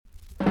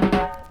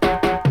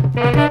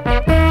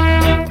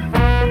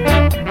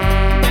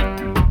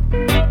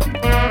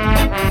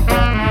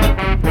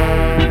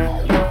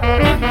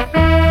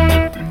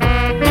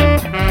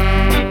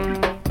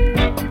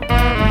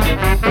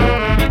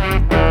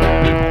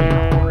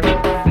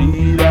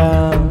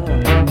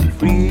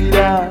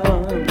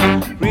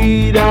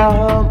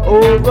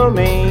over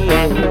me.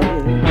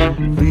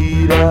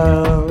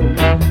 Freedom,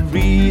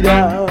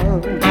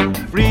 freedom,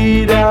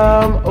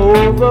 freedom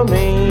over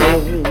me.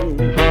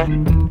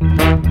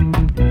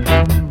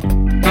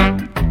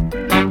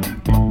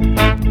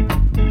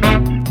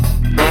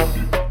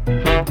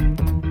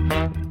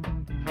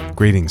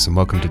 Greetings and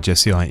welcome to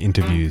Jesse I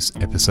Interviews,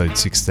 episode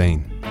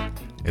 16.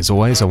 As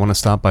always, I want to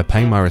start by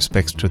paying my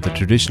respects to the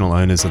traditional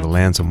owners of the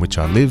lands on which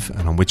I live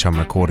and on which I'm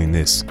recording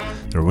this,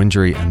 the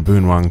Wurundjeri and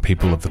Boon Wurrung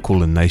people of the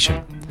Kulin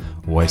Nation.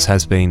 Always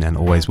has been and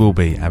always will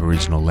be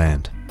Aboriginal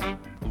land.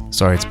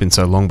 Sorry it's been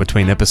so long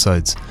between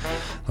episodes.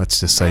 Let's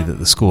just say that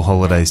the school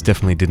holidays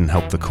definitely didn't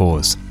help the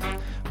cause.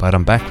 But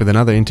I'm back with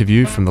another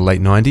interview from the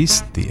late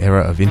 90s, the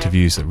era of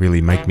interviews that really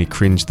make me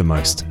cringe the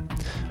most.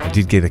 I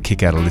did get a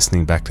kick out of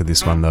listening back to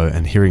this one though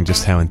and hearing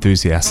just how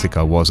enthusiastic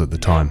I was at the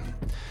time.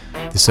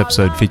 This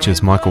episode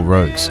features Michael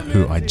Rose,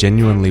 who I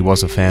genuinely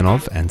was a fan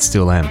of and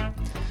still am.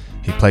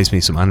 He plays me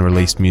some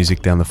unreleased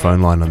music down the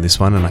phone line on this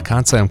one, and I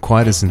can't say I'm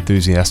quite as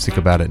enthusiastic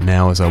about it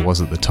now as I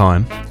was at the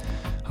time.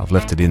 I've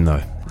left it in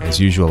though. As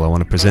usual, I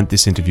want to present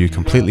this interview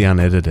completely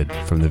unedited,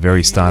 from the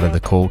very start of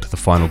the call to the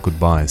final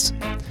goodbyes.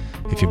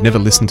 If you've never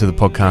listened to the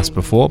podcast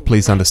before,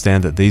 please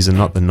understand that these are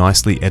not the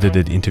nicely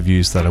edited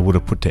interviews that I would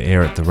have put to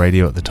air at the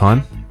radio at the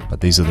time, but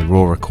these are the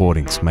raw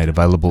recordings made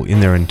available in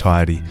their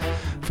entirety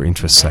for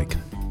interest's sake.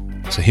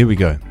 So here we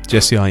go.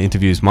 Jesse I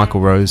interviews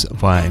Michael Rose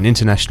via an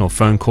international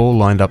phone call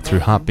lined up through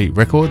Heartbeat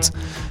Records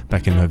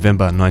back in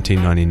November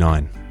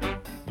 1999.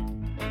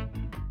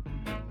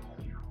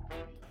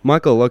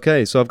 Michael,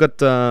 okay, so I've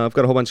got a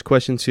whole bunch of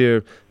questions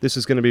here. This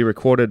is going to be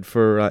recorded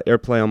for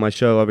airplay on my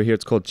show over here.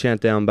 It's called Chant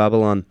Down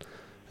Babylon.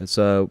 It's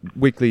a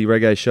weekly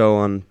reggae show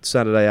on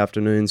Saturday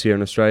afternoons here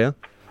in Australia.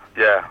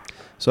 Yeah.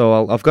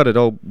 So I've got it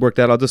all worked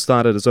out. I'll just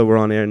start it as though we're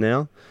on air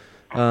now.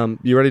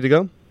 You ready to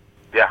go?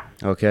 Yeah.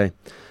 Okay.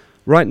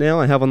 Right now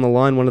I have on the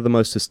line one of the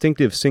most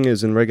distinctive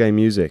singers in reggae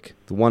music,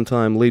 the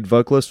one-time lead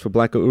vocalist for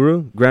Black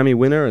Uhuru, Grammy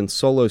winner and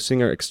solo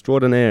singer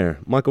extraordinaire.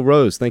 Michael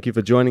Rose, thank you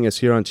for joining us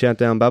here on Chant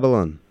Down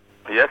Babylon.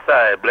 Yes,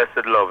 I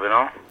blessed love, you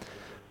know.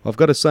 I've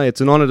got to say,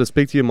 it's an honour to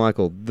speak to you,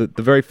 Michael. The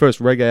very first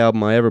reggae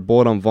album I ever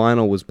bought on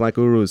vinyl was Black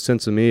Uhuru's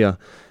Sensimilla.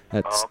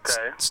 It's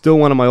still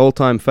one of my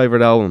all-time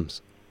favourite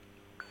albums.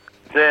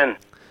 Then?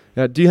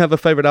 Do you have a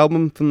favourite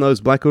album from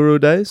those Black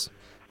Uhuru days?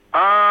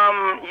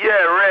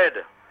 Yeah,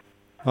 Red.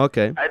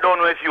 Okay. I don't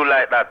know if you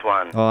like that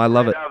one. Oh, I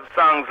love it. I have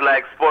songs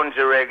like Spongy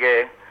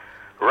Reggae,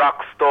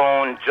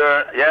 Rockstone,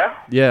 yeah?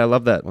 Yeah, I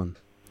love that one.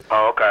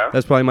 Oh, okay.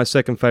 That's probably my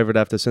second favourite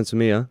after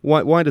Sensimilla.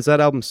 Why does that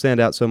album stand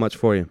out so much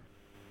for you?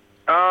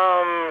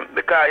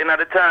 Because at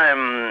the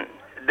time,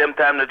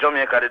 the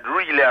Jamaica did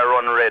really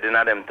run red in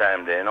them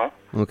time there, you know?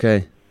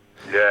 Okay.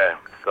 Yeah,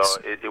 so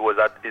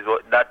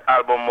that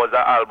album was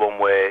an album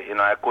where, you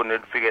know, I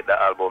couldn't forget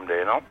the album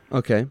there, you know?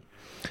 Okay.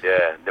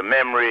 Yeah, the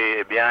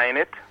memory behind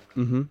it.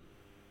 Mm-hmm.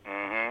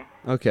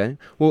 Okay.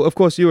 Well, of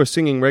course, you were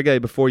singing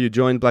reggae before you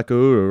joined Black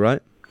Uhuru,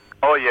 right?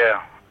 Oh,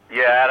 yeah.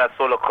 Yeah, I had a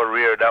solo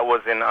career. That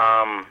was in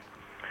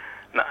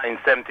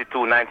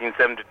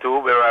 1972,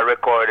 where I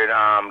recorded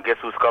Guess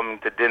Who's Coming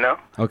to Dinner.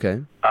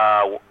 Okay.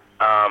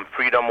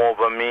 Freedom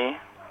Over Me,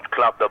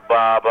 Clap the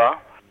Barber,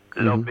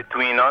 Love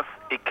Between Us.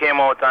 It came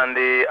out on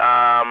the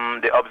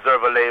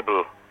Observer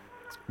label.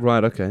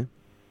 Right, okay.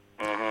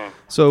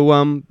 So,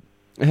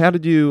 how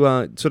did you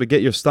sort of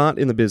get your start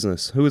in the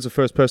business? Who was the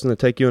first person to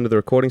take you into the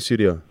recording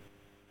studio?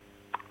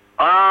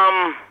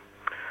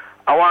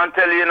 I want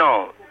to tell you,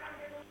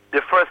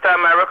 the first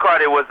time I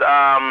recorded was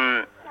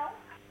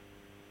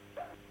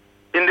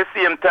in the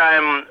same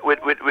time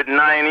with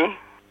 90.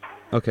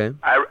 Okay.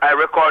 I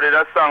recorded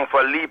a song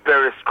for Lee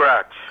Perry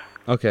Scratch.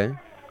 Okay.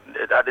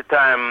 At the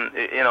time,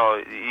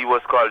 he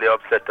was called the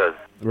Upsetters.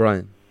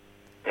 Right.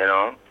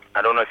 I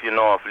don't know if you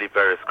know of Lee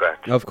Perry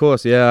Scratch. Of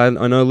course, yeah,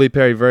 I know Lee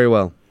Perry very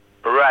well.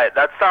 Right,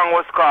 that song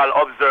was called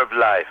Observe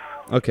Life.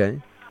 Okay.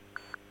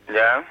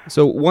 Yeah?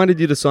 So why did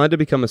you decide to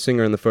become a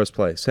singer in the first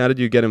place? How did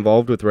you get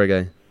involved with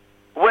reggae?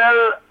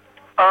 Well,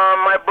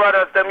 my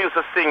brothers, them used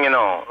to sing,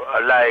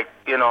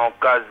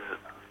 because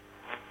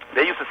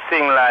they used to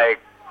sing like,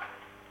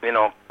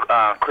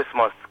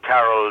 Christmas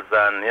carols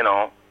and,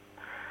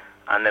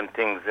 and them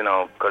things,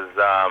 because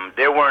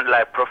they weren't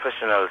like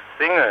professional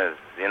singers,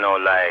 you know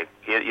what I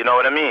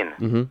mean?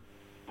 Mm-hmm.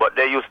 But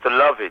they used to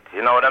love it,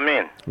 you know what I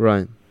mean?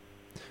 Right.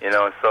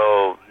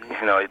 So,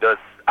 it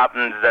just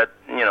happens that,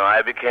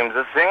 I became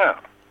the singer.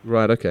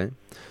 Right, okay.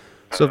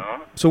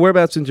 So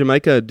whereabouts in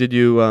Jamaica did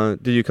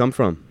you come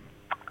from?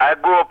 I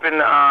grew up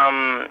in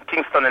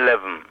Kingston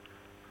 11.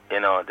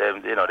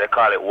 They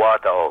call it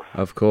Waterhouse.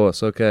 Of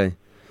course, okay.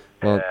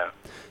 Well, yeah.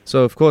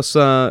 So of course,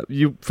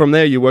 from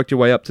there you worked your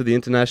way up to the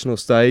international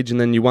stage, and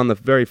then you won the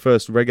very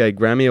first Reggae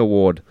Grammy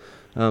Award.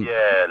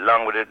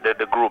 Along with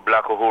the group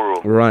Black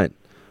Uhuru. Right.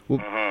 Well,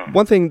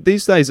 one thing,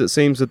 these days it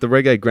seems that the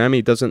Reggae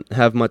Grammy doesn't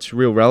have much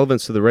real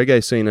relevance to the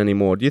reggae scene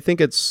anymore. Do you think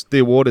the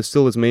award is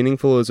still as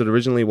meaningful as it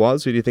originally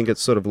was, or do you think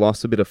it's sort of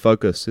lost a bit of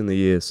focus in the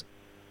years?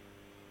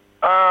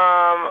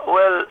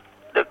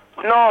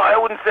 No, I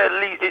wouldn't say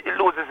it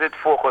loses its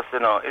focus,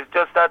 It's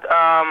just that,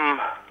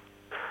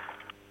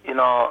 you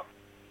know,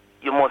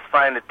 you must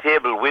find the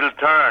table will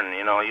turn.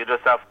 You know, you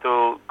just have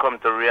to come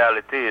to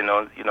reality. You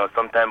know,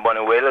 sometimes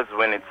Bunny Whalers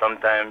win it.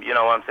 Sometimes, you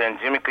know what I'm saying,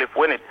 Jimmy Cliff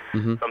win it.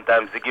 Mm-hmm.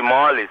 Sometimes Ziggy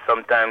Marley.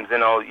 Sometimes, you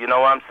know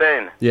what I'm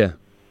saying. Yeah.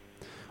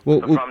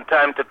 Well, So from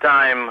time to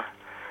time,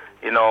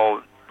 you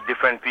know,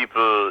 different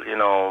people, you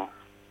know,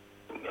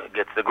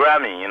 gets the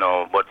Grammy. You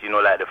know, but you know,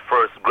 like the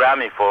first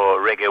Grammy for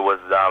reggae was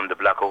the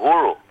Black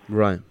Uhuru.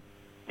 right.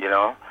 You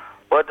know,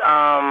 but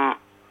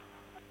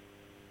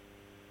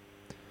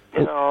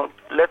you know,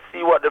 let's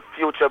see what the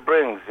future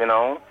brings. You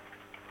know.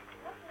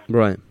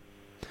 Right.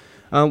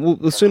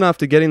 Well, soon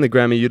after getting the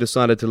Grammy, you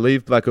decided to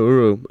leave Black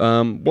Uhuru.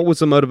 What was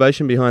the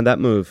motivation behind that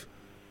move?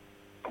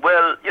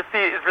 Well, you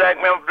see, it's like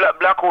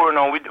Black Uhuru.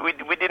 No,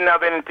 we didn't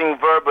have anything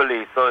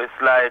verbally, so it's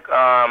like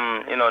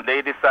you know,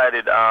 they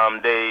decided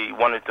they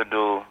wanted to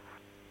do,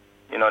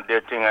 you know,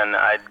 their thing, and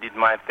I did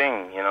my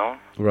thing. You know.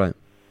 Right.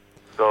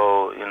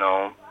 So you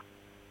know,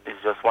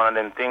 it's just one of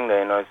them things.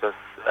 You know, it's just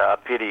a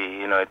pity.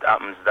 You know, it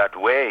happens that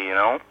way. You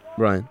know.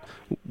 Right.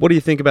 What do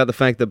you think about the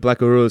fact that Black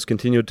Uhuru has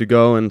continued to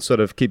go and sort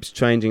of keeps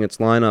changing its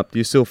lineup? Do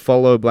you still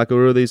follow Black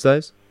Uhuru these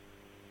days?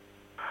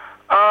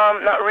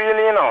 Not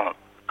really, you know,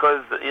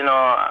 because, you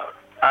know,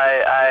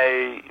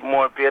 I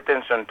more pay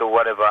attention to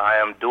whatever I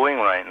am doing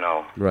right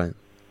now, Right.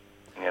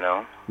 you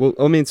know. Well,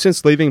 I mean,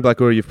 since leaving Black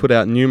Uhuru, you've put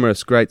out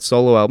numerous great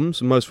solo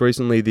albums, most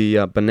recently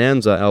the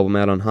Bonanza album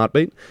out on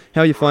Heartbeat.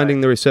 How are you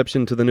finding the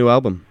reception to the new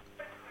album?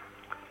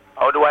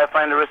 How do I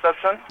find the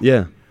reception?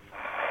 Yeah.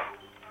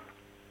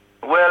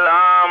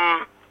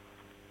 Well,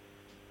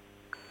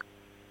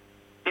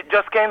 it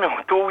just came in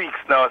 2 weeks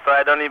now, so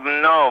I don't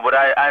even know. But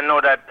I know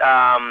that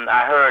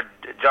I heard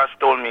Josh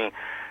told me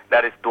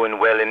that it's doing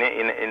well in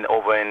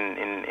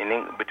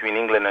between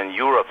England and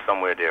Europe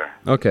somewhere there.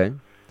 Okay.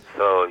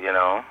 So you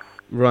know.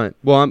 Right.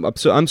 Well,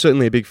 I'm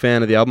certainly a big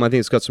fan of the album. I think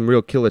it's got some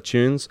real killer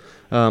tunes.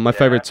 My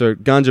favorites are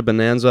Ganja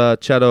Bonanza,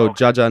 Chado,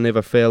 Jaja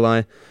Never Fail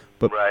I.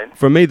 But Right.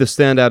 for me, the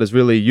standout is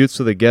really Youths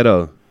of the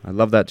Ghetto. I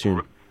love that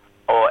tune.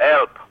 Oh,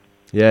 Help.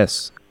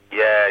 Yes.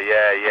 Yeah.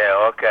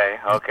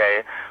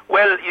 Okay.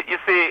 Well, you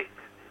see,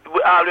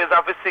 we always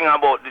have to sing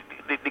about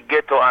the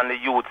ghetto and the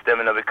youths, them,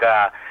 you know,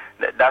 because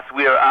that's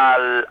where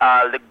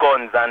all the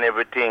guns and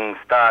everything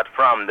start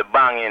from, the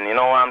banging, you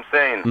know what I'm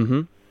saying?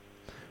 Mm-hmm.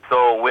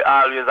 So we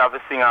always have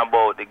to sing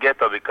about the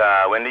ghetto,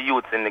 because when the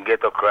youths in the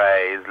ghetto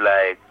cry, it's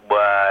like,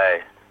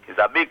 boy, it's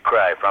a big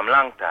cry from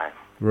long time.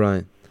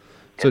 Right.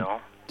 You So,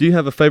 know? do you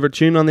have a favorite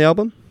tune on the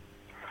album?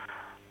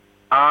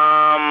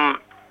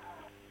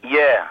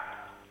 Yeah.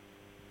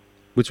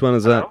 Which one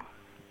is that?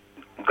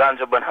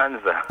 Ganja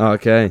Bonanza. Oh,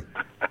 okay.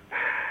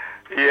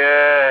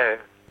 Yeah.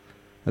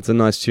 That's a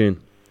nice tune.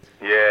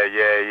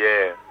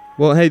 Yeah.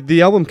 Well, hey,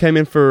 the album came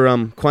in for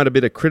quite a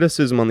bit of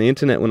criticism on the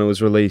internet when it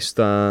was released.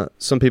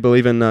 Some people,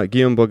 even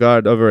Guillaume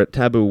Bogard over at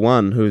Taboo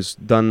One, who's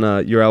done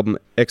your album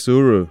Ex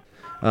Uru,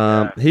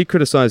 he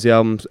criticized the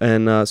album,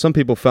 and some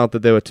people felt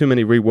that there were too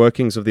many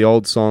reworkings of the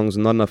old songs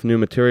and not enough new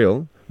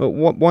material. But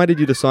why did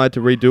you decide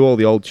to redo all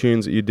the old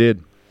tunes that you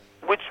did?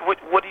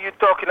 What are you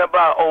talking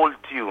about, old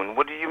tune?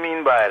 What do you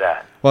mean by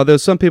that? Well,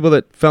 there's some people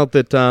that felt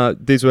that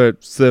there were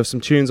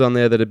some tunes on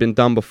there that had been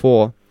done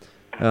before,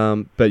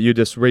 but you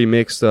just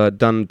remixed,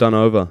 done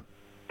over.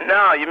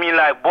 No, you mean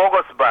like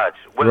Bogus Badge?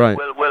 Well, Right.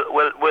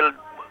 Well,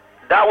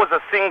 that was a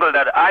single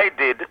that I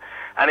did,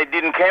 and it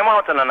didn't came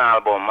out on an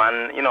album.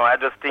 And you know, I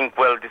just think,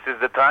 well, this is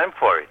the time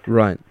for it.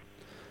 Right.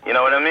 You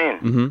know what I mean?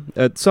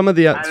 Mm-hmm. Some of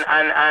the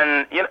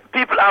And you know,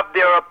 people have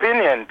their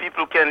opinion.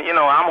 People can, you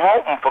know, I'm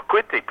hoping for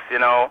critics. You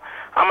know,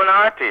 I'm an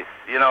artist.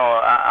 You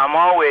know, I'm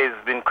always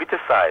been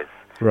criticized.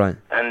 right.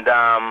 And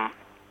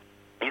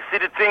you see,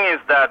 the thing is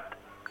that,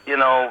 you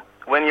know,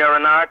 when you're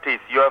an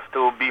artist, you have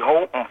to be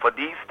hoping for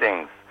these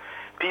things.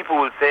 People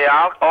will say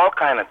all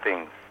kind of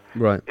things.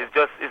 Right. It's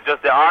just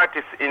the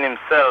artist in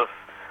himself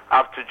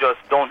have to just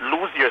don't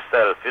lose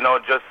yourself. You know,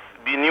 just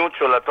be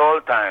neutral at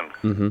all times.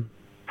 Mm-hmm.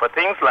 For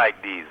things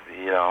like these,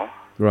 you know.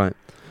 Right.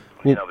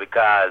 You know,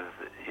 because,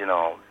 you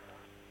know,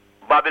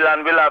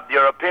 Babylon will have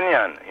their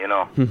opinion, you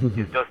know.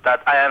 It's just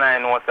that I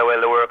know, say, well,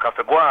 the work have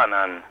to go on,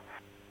 and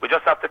we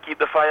just have to keep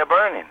the fire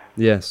burning.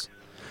 Yes.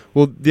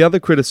 Well, the other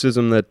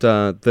criticism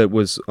that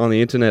was on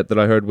the internet that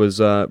I heard was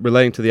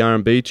relating to the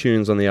R&B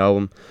tunes on the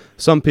album.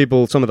 Some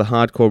people, some of the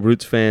hardcore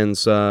roots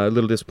fans, a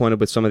little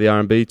disappointed with some of the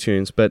R&B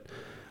tunes, but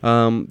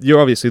you're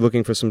obviously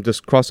looking for some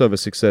just crossover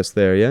success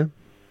there, yeah?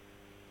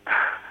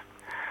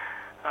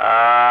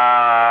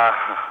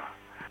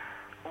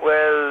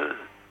 Well,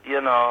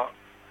 you know,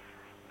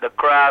 the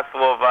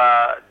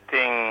crossover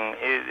thing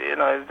is, you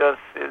know,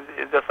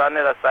 it's just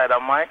another side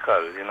of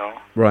Michael, you know.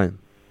 Right.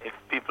 If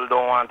people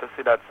don't want to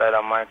see that side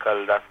of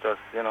Michael, that's just,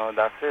 you know,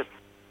 that's it.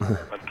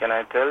 What can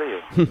I tell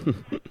you?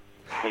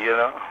 You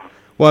know?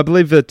 Well, I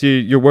believe that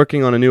you're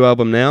working on a new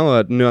album now,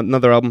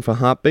 another album for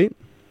Heartbeat.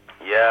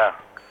 Yeah.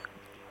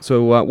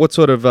 So what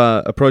sort of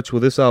approach will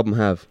this album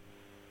have?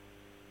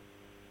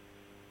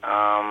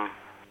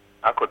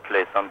 I could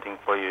play something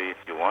for you if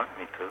you want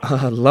me to.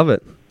 I love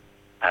it.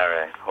 All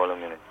right, hold a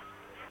minute.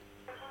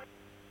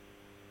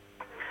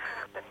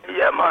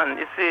 Yeah, man.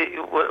 You see,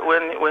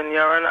 when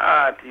you're an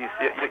artist,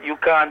 you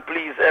can't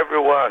please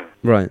everyone.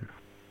 Right.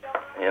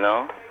 You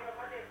know?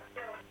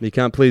 You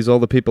can't please all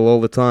the people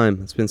all the time.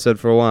 It's been said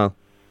for a while.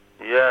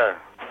 Yeah.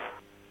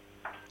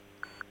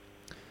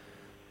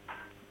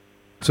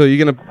 So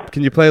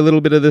can you play a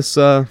little bit of this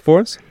for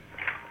us?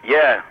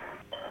 Yeah.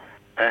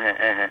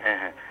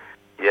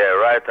 Yeah,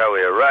 right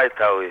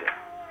away.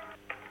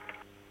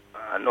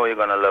 I know you're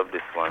gonna love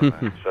this one,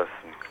 man. Trust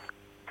me.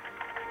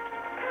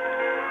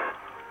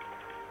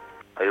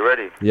 Are you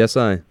ready? Yes,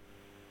 I.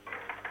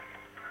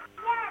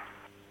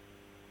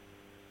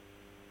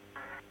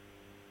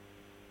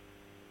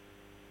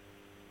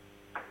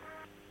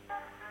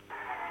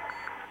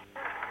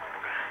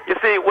 You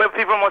see, where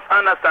people must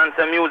understand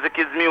that music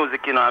is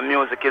music, you know, and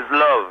music is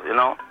love, you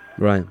know.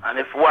 Right. And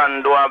if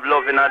one don't have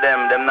love in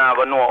them not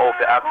gonna know how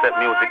to accept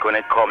music when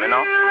it come, you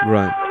know.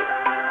 Right.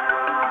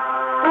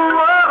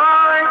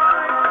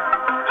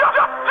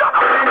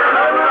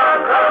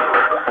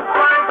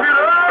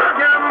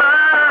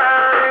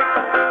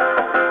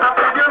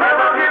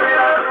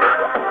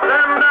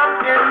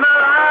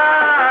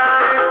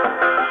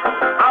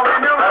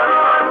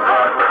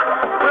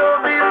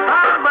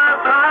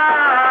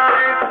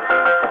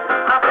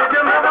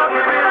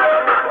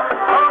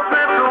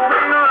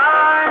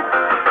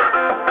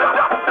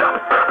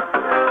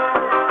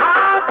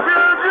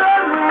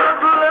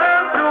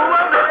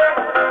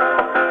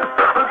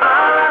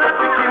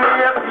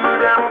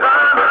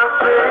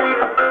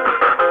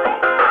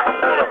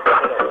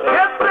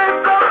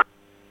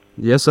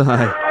 Yes,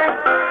 I.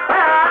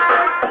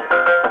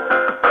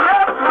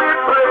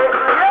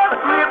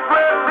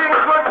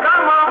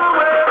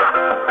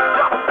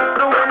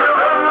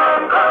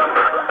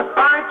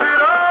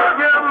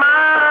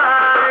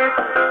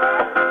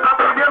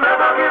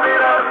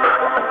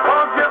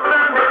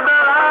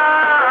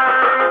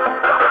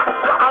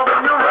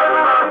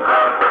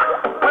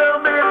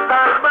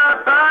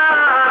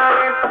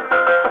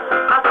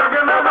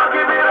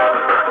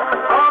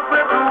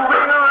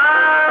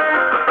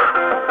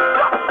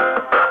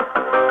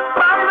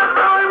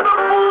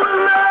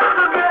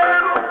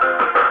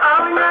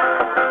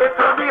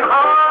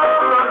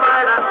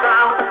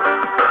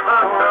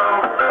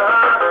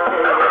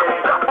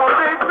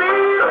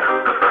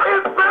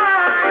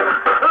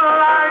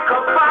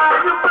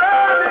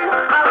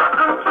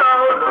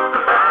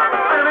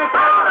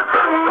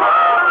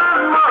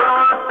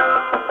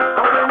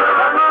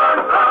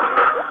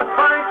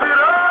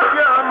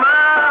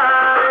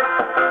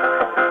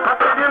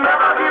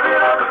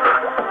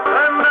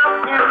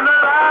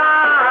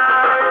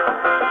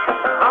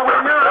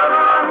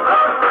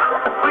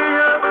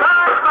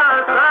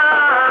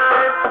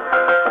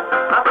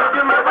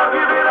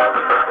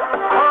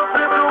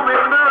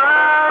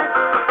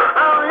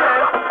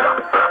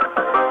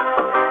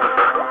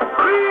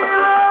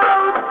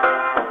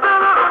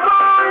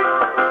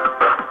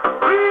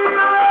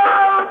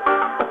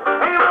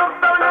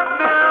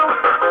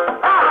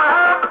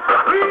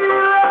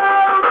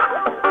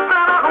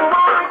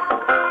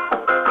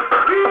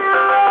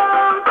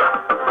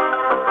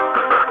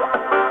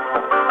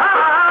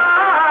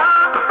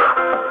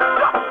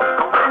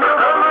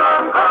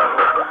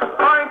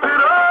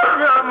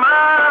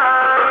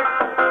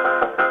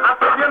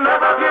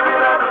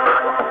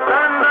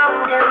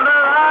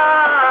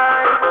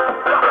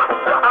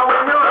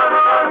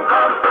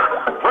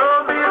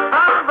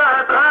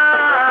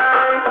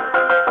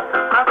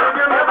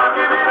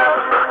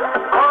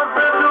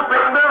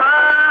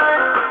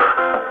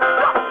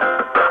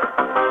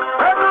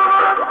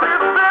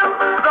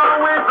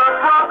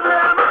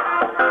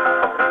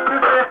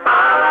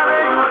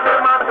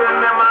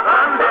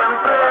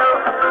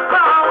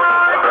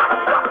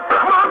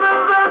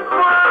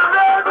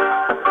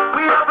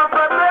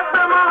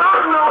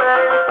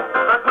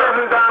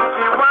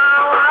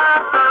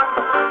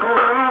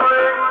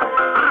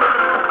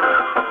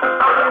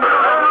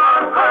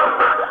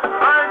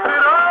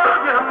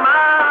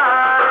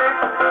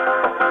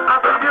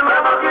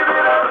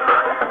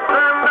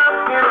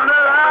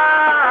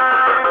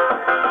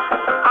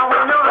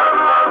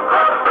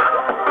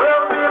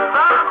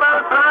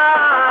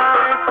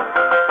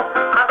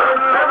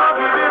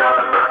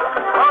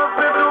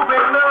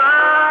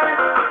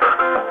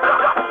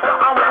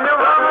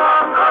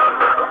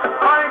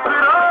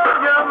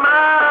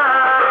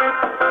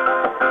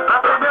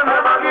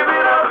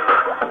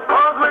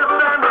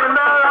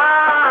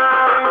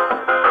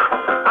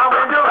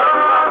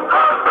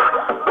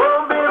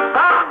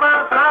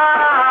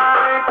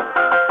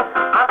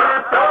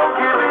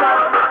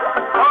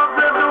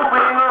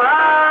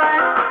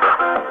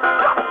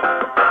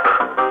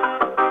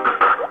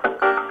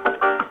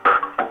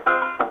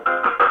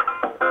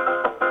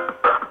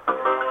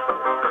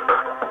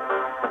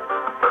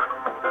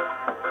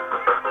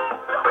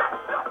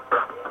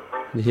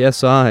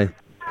 Yes, I.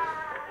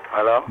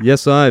 Hello?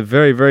 Yes, I.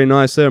 Very, very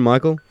nice there,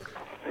 Michael.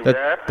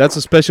 That's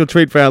a special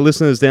treat for our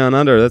listeners down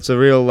under. That's a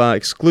real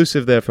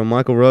exclusive there from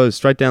Michael Rose,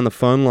 straight down the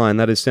phone line.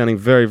 That is sounding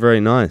very, very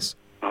nice.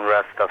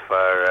 Rastafari.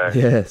 Alright.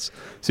 Yes.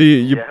 So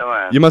you Yeah,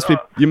 man. you must be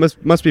Oh. you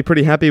must be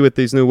pretty happy with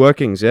these new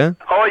workings, yeah?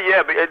 Oh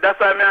yeah, but that's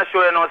why I'm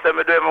sure you know. Say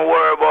me don't even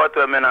worry about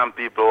what men and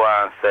people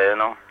want to say, you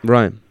know.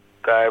 Right.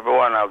 Cause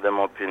everyone have them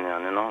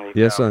opinion, you know. You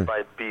Yes, can't sir.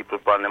 fight people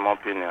upon them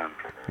opinion.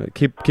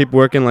 Keep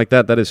working like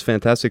that. That is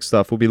fantastic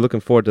stuff. We'll be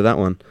looking forward to that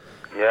one.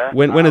 Yeah.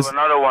 When I have is-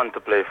 another one to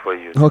play for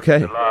you. Okay.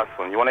 The last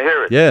one. You want to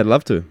hear it? Yeah, I'd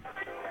love to.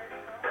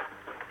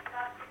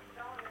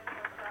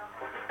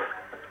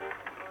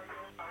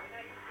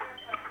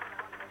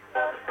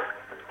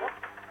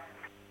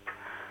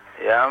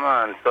 Yeah,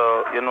 man.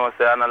 So you know,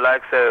 say, and I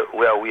like say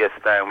we are waste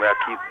time. We are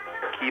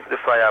keep the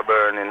fire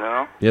burning, you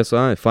know. Yes,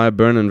 I. Fire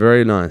burning,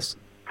 very nice.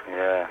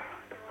 Yeah.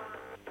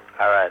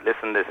 All right.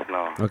 Listen this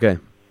now. Okay.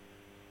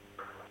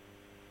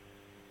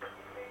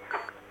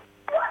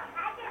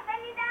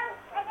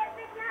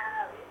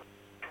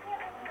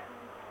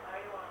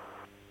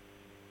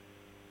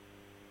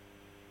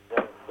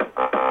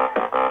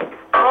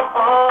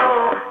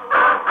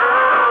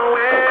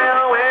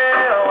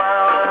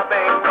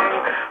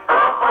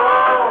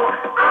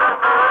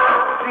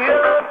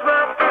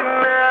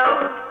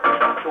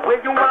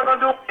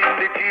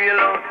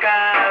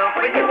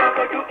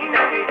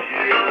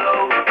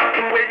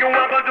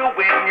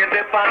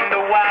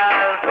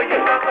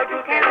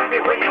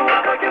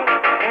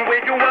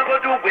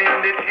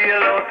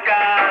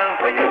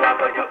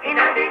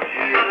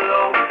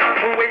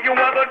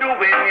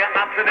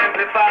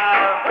 Accidentally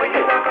fall. When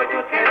you walk,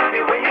 you tell me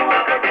when you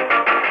walk,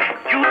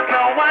 you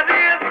know what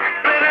is.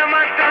 Say them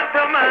a shot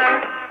a man.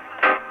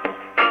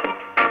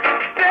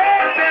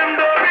 Tell them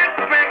no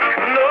respect,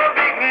 no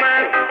big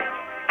man.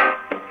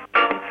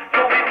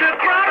 So with the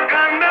crack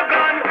and the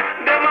gun,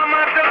 them a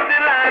mash up the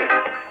land.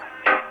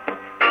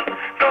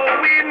 So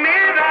we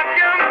need a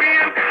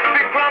campaign,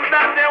 big from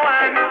that they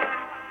want.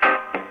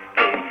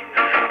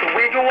 So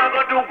when you walk,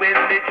 do when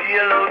the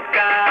yellow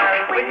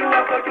sky. When you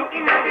walk, do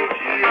in the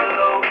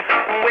yellow.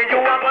 When you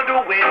walk do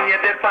when you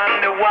dip on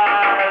the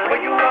wall.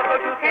 When you walk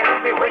do tell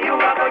me when you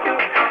walk do.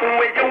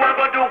 When you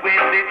walk do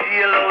when the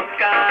yellow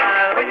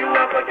sky. When you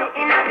walk do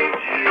in the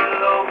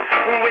yellow.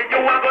 When you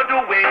walk do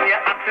when you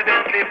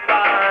accidentally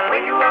fall.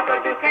 When you walk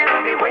do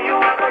tell me when you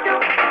walk do.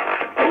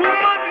 Too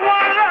much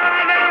water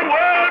and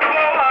world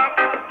go up.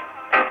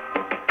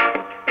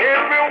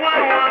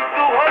 Everyone wants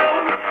to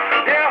hold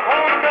their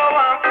home go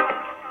up.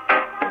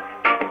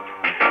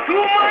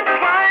 Too much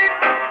fight,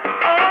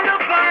 all the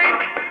fight,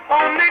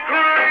 on the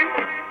crime.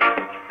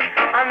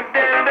 And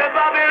then the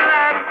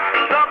Babylon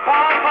suck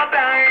off a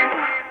dime.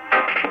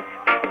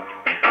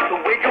 So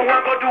when you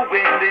walk do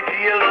when the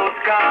yellow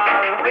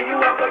scar. When you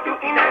walk do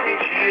in the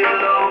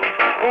yellow.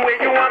 When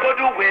you walk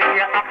do when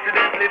you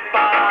accidentally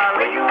fall.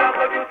 When you walk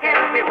do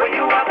tell me when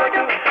you walk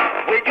do.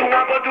 When you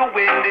walk do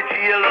when the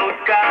yellow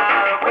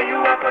scar. When you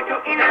walk do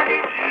in the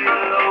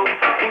yellow.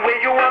 When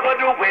you walk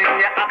do when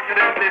you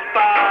accidentally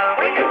fall.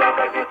 When you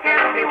walk do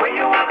tell me when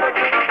you walk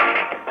do.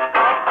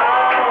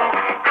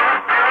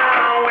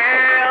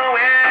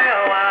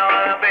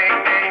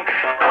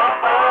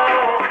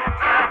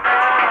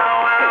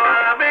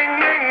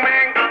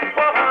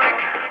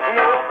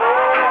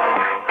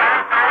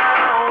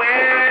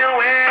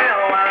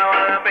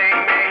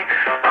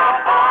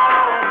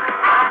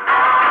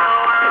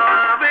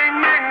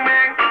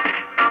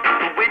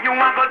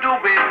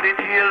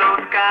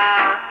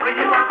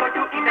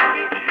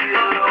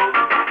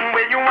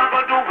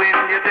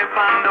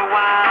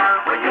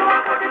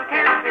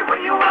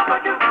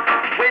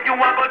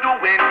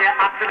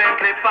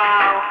 Accidentally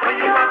fall. When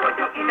you walk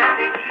do in a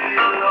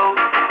yellow.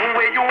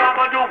 When you walk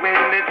do when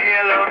the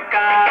yellow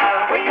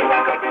scar. When you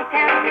walk do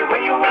tell me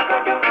when you walk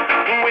do.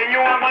 When you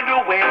walk do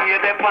when you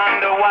dip on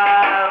the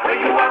wall. When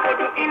you walk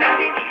do in a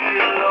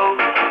yellow.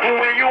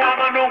 When you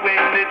walk do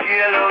when the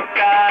yellow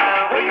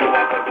scar. When you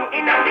walk do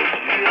in a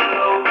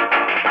yellow.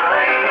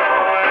 I know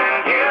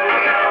and you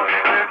know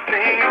the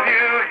things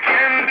you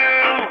can do.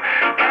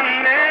 I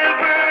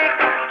never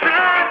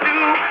try to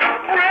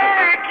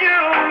break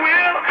your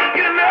will.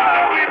 You know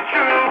it's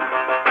true.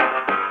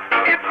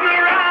 It's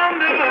around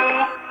the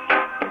loop.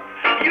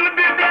 You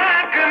did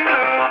that can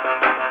do.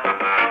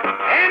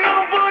 Ain't no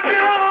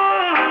voodoo.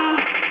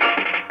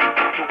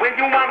 So when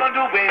you wanna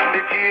do when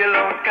the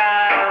yellow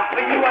sky.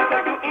 When you wanna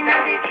do in a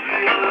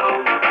yellow.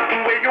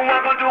 When you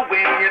wanna do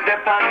when you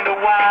dip on the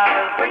wall.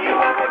 When you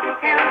wanna do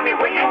tell me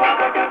when you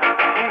wanna do.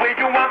 When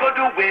you wanna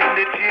do when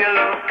the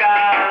yellow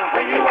sky.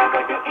 When you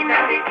wanna do in a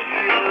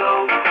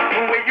yellow.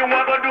 When you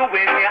wanna do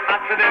when you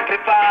accidentally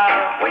fall.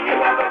 When you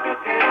wanna do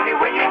tell me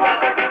when you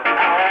wanna do.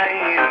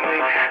 Hide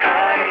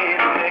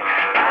me.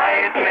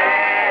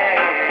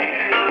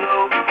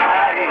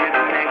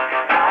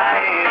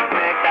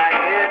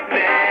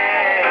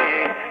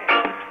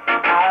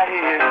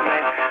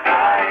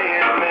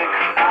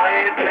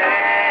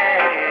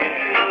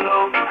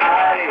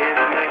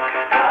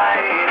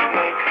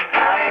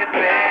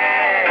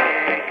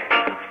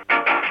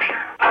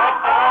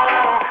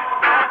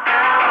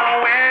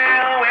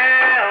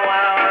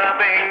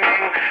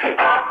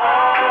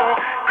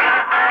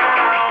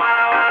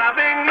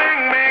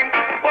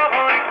 Well,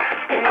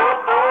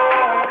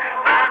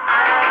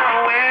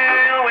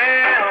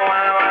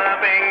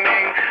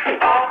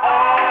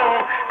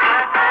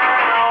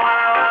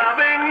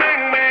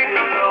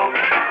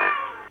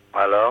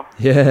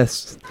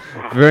 Yes.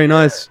 Very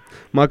nice.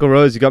 Michael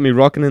Rose, you got me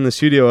rocking in the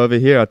studio over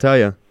here, I tell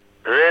you.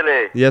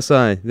 Really? Yes,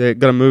 they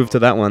got to move to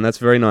that one. That's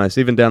very nice.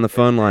 Even down the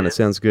phone line, it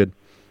sounds good.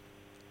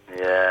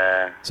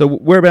 Yeah. So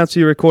whereabouts are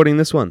you recording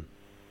this one?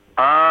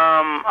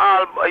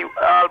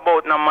 All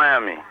about in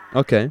Miami.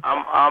 Okay.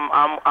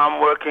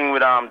 I'm working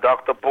with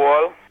Dr.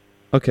 Paul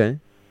Okay.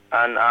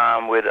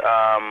 and with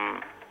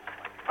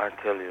I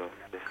tell you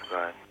this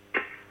guy.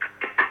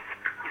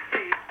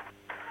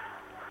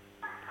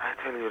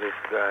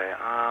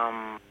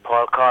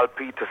 Paul Carl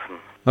Peterson.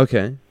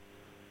 Okay.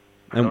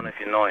 I don't know if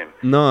you know him.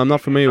 No, I'm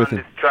not familiar with On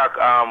him. this track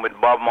with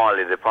Bob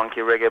Marley, the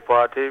Punky Reggae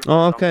Party.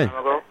 Oh, some okay. time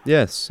ago.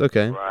 Yes.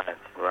 Okay.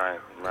 Right.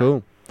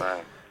 Cool.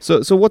 Right.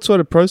 So what sort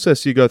of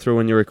process do you go through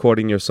when you're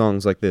recording your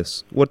songs like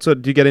this? What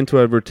sort do you get into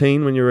a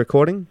routine when you're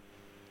recording?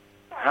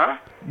 Huh?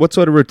 What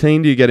sort of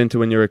routine do you get into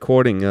when you're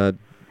recording?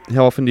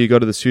 How often do you go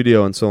to the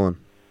studio and so on?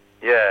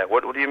 Yeah.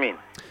 What do you mean?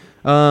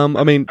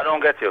 I mean, I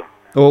don't get you.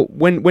 well,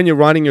 when you're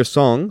writing your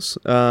songs,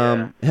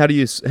 how do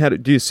you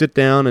sit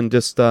down and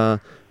just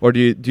or do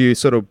you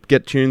sort of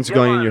get tunes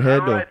going in your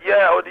head? Or?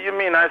 Yeah. What do you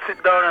mean? I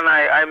sit down and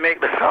I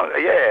make the song.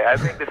 Yeah,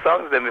 I make the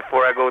songs then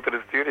before I go to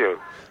the studio.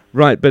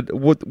 Right, but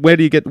where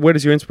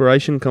does your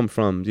inspiration come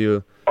from? Do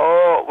you?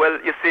 Oh, well,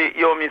 you see,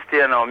 me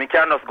stay now. Me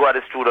can't just go to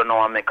the studio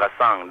now and make a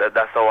song.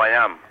 That's how I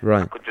am.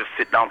 Right. I could just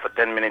sit down for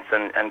 10 minutes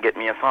and get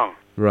me a song.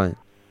 Right.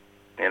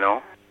 You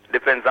know?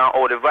 Depends on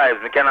how the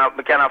vibes. Me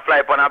cannot fly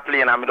upon a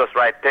plane and me just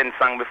write 10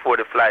 songs before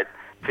the flight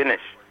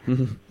finish.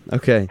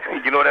 Okay.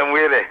 You know them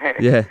way there?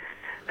 Yeah.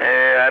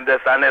 And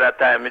that's another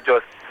time, me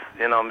just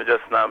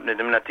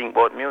not think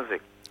about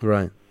music.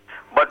 Right.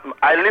 But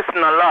I listen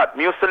a lot.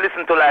 Me used to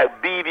listen to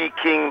like B.B.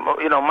 King.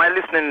 You know, my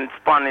listening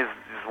span is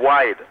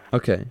wide.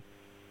 Okay.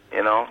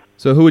 You know.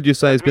 So who would you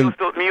say has been?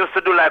 Me used to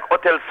do like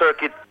hotel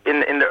circuit in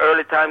the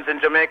early times in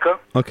Jamaica.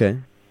 Okay.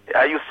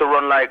 I used to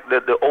run like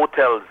the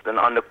hotels and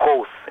on the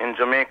coast in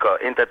Jamaica,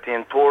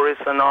 entertain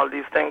tourists and all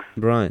these things.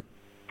 Right.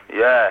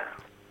 Yeah.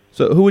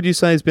 So who would you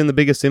say has been the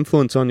biggest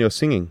influence on your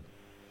singing?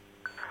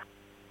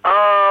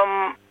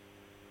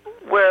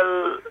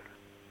 Well,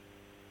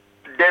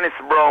 Dennis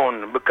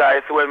Brown,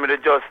 because when me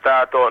just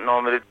start out now,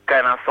 me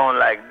kind of sound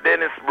like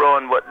Dennis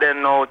Brown, but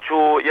then now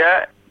true,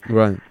 yeah.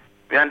 Right.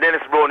 And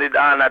Dennis Brown did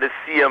honor the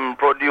same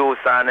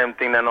producer and them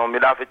thing, you know, me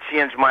have to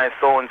change my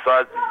sound,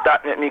 so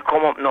that made me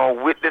come up now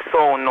with the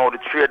sound now, the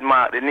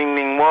trademark, the Ning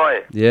Ning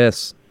Boy.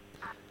 Yes.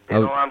 You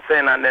know what I'm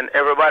saying? And then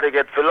everybody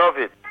gets to love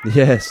it.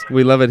 Yes,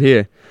 we love it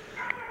here.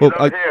 Well,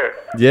 here.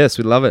 Yes,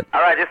 we love it.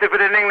 All right, just if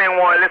it's a Ning Ning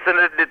Boy, listen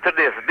to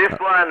this. This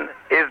one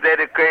is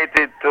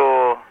dedicated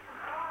to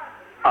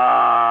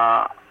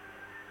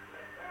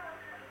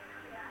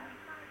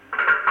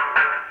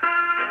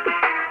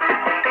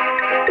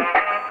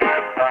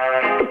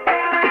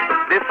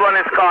this one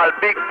is called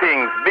Big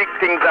Things. Big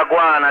Things are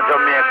going on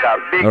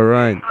Jamaica. All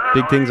right,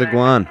 big things are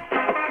going.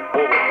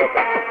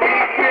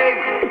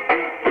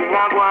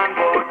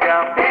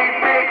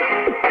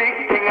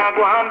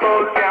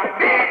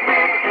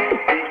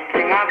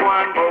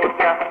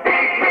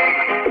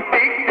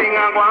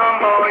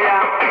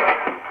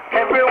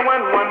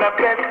 Everyone want the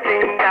best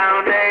thing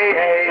down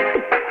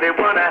there. They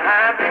want a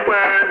happy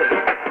world.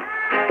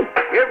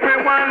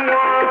 Everyone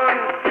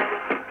wants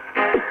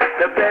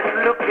the best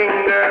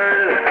looking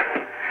girl.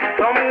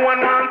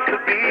 Someone wants to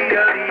be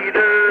a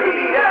leader.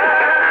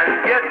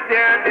 And yet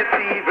they're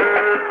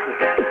deceivers.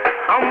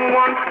 Some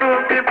want to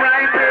be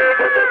brighter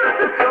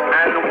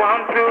and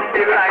want to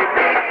be like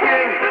big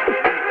thing.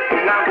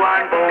 I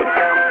want both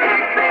them.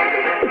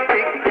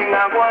 Big thing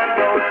I want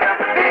both them.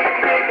 Big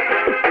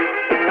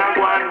thing I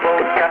want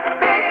both them.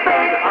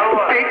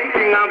 Big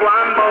thing I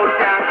want both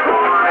them.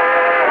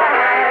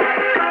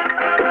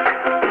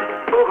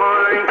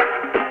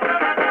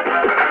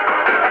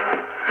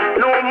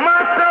 No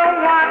matter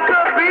what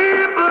the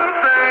people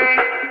say,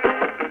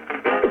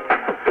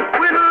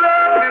 with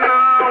love in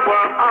our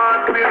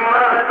hearts we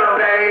must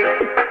say.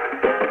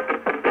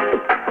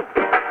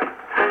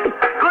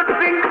 Good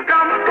things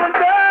come from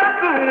those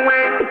who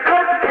wait.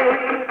 Good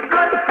things.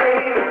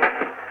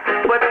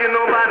 But you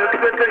know by the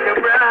sweat of your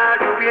brow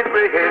you will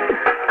break.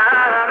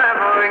 I'm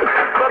going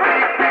for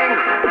big things.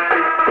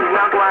 Big thing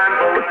I want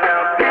both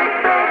now. Big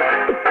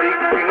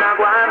thing I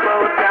want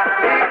both now.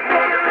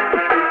 Big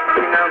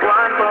thing I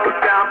want both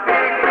now.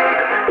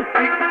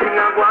 Big thing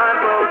I want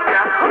both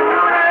now.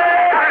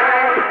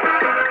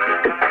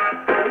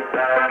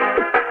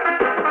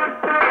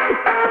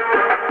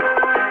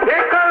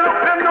 Take a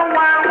look at the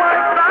wild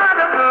side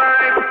of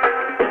life,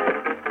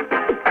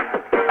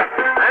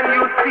 and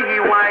you see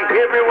why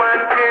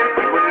everyone can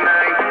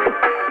unite.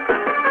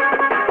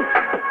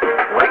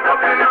 Wake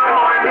up in the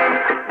morning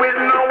with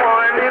no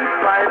warning,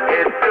 fight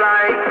it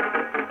flight.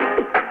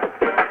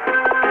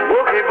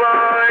 Okay,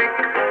 boy,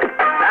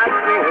 ask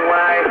me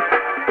why.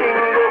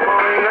 Bingo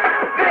boy,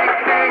 big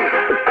thing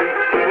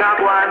I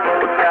want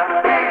both ya.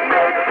 Big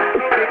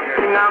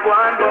thing I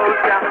want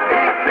both ya.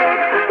 Big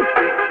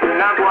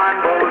thing I want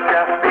both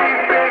ya.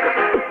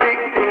 Big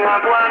thing I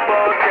want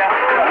both ya.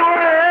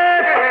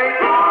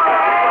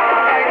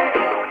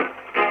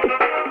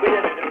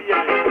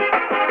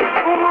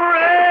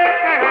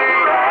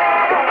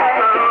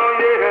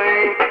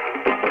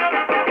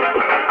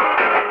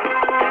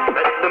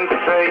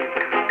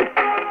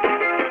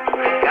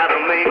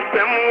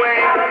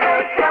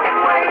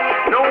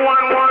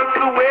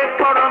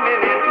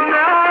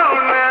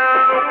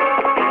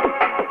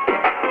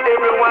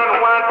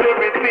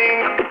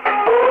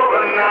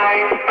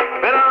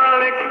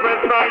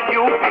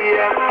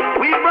 UPS.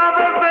 We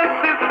brothers and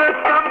sisters,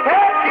 stop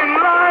taking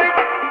life.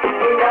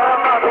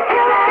 Enough of the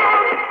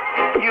killing.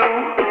 You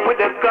with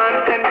the gun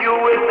and you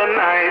with the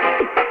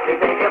knife. They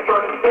make you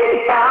put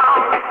me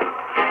down.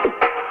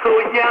 So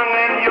young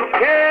and you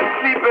can't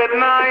sleep at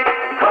night.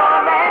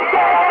 Come and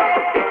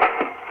get.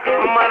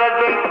 Mothers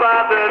and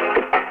fathers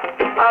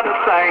out of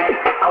sight.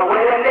 So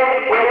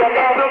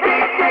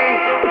big thing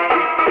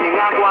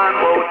I go on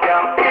bout ya.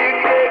 Big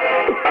thing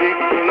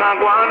I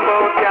go on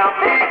bout ya.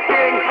 Big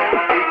thing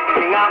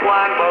I go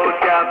on bout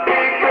ya.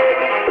 Big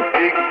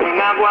thing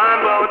I go on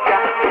bout ya.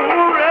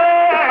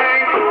 Hooray,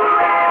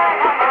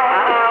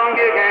 I'm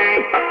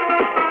giggling.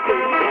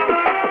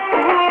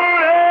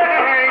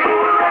 Hooray,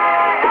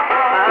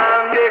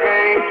 I'm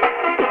giggling.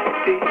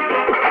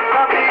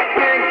 A big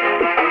thing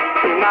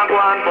I go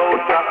on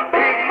bout ya.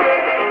 Big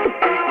thing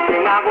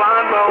I go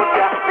on bout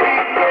ya.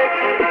 Big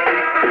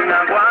thing I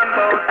go on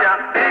bout ya.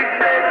 Big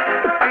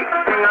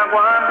thing I go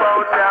on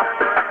bout ya.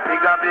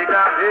 Big.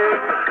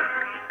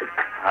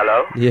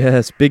 Hello?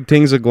 Yes, big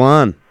things are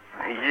gone.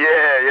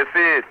 Yeah, you see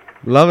it.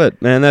 Love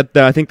it, man. That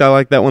I think I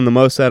like that one the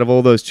most out of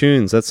all those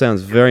tunes. That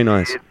sounds very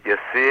nice. You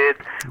see it?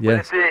 Yes. Well,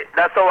 you see,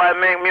 that's how I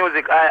make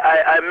music.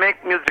 I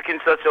make music in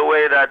such a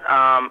way that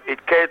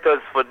it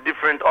caters for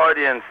different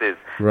audiences.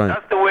 Right.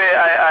 That's the way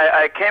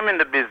I came in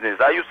the business.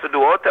 I used to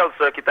do hotel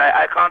circuit.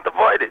 I can't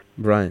avoid it.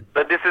 Right.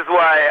 But this is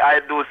why I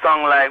do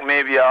song like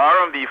maybe a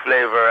R&B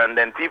flavor, and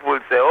then people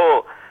would say,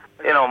 oh,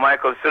 you know,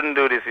 Michael shouldn't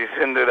do this, he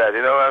shouldn't do that.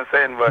 You know what I'm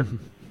saying? But,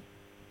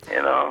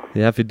 you know.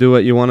 You have to do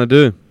what you want to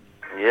do.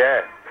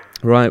 Yeah.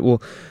 Right.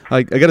 Well,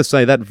 I got to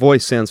say that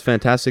voice sounds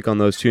fantastic on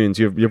those tunes.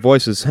 Your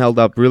voice has held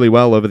up really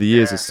well over the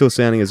years. Yeah. It's still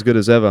sounding as good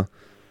as ever.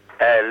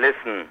 Hey,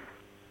 listen.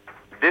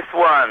 This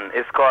one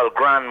is called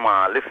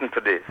Grandma. Listen to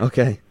this.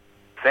 Okay.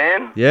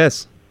 Saying?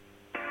 Yes.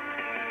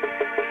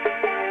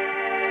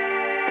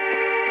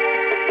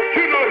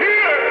 You know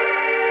here.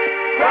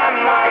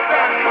 Grandma,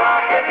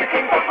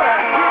 everything for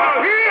grandma. You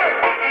know here.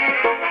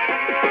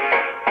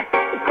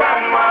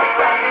 Grandma,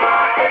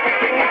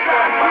 everything is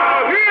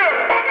grandma. You know here.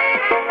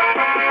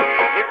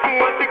 Listen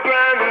what the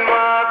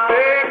grandma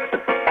said.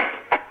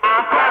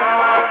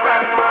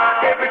 Grandma,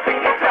 everything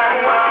is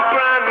grandma.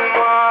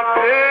 Grandma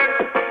said.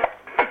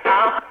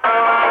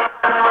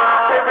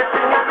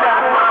 Everything is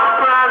grandma.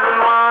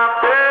 Grandma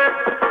said.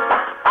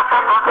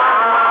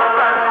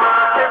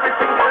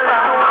 Everything is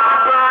grandma.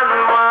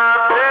 Grandma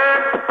said.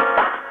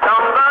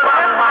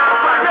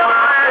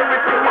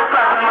 Everything is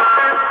grandma.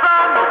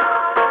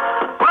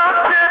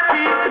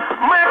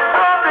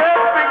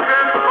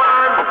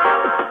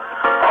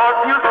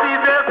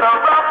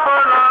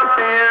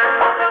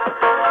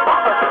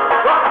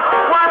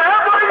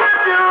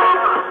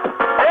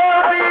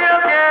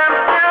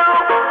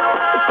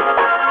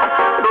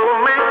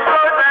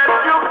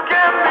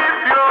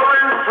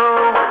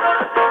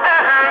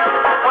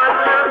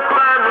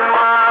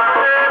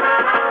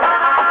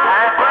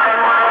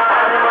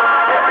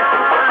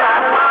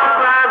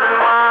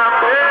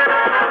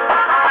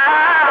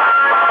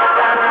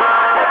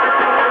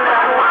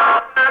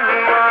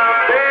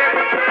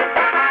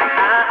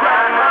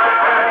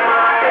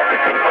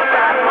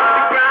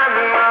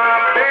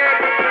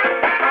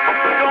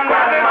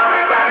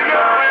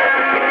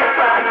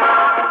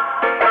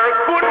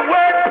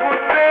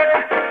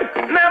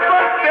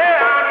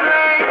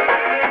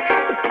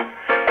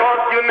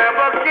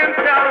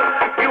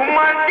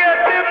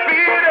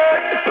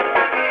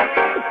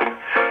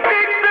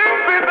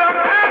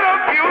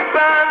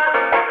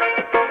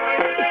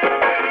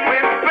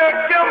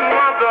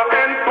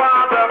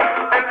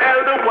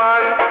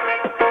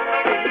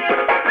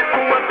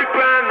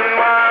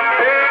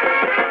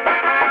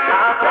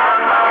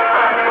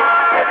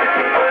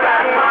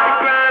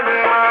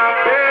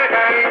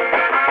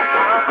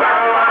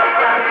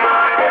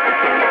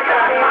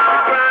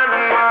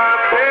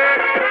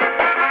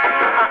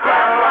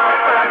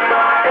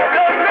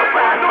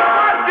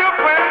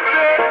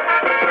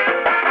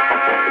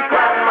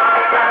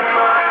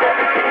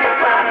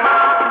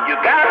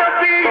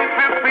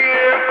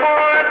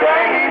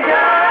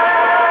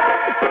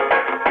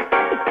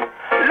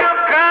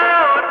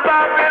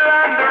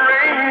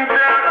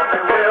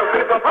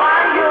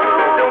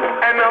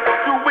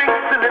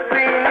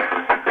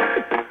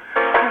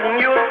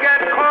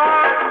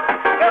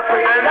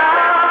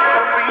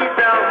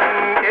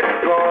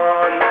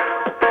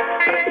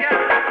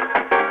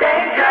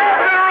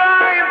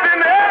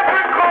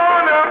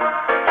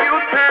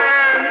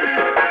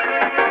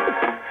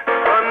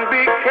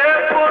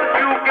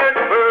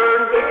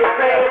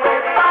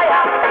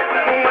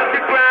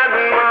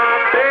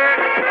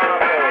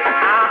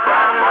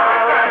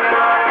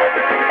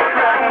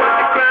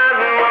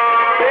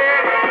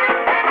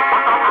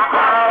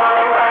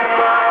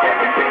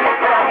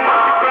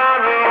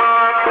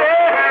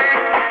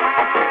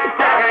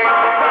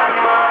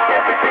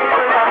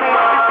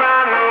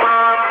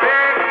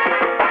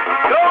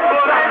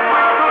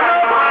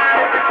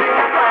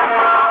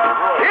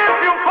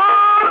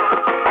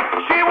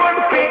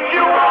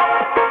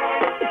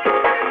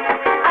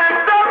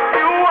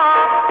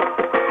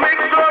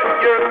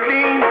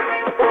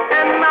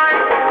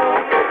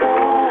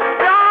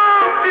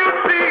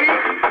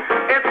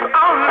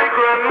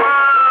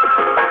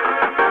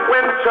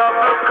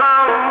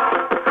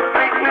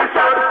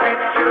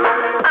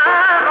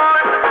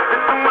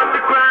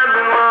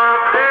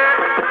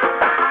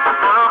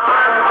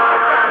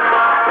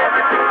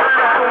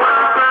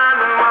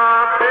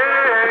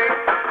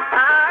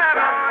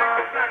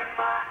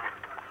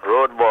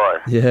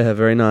 Yeah,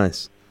 very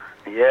nice.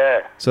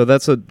 Yeah. So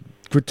that's a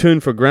good tune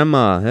for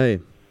grandma. Hey.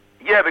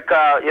 Yeah,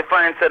 because you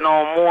find that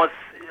now most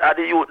of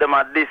the youth them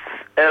are diss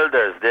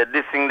elders. They're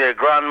dissing their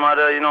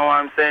grandmother, you know what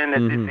I'm saying? They're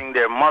dissing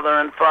their mother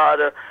and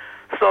father.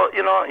 So,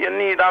 you know, you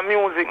need a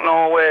music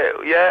now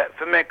where, yeah,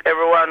 to make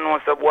everyone know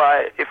so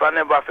why if I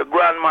never have a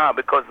grandma,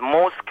 because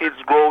most kids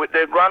grow with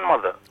their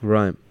grandmother.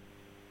 Right.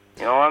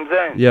 You know what I'm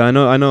saying? Yeah, I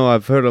know.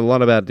 I've heard a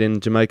lot about in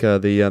Jamaica.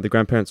 The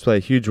grandparents play a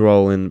huge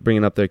role in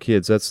bringing up their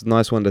kids. That's a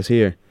nice one to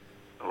hear.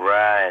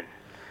 Right.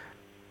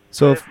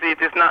 So, You see,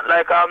 it's not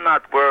like I'm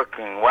not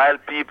working. While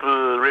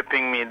people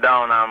ripping me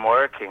down, I'm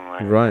working.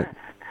 right.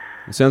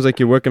 It sounds like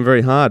you're working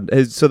very hard.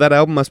 So that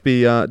album must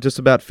be just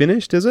about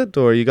finished, is it?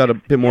 Or you got a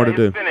bit more to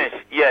do? It's finished.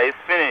 Yeah, it's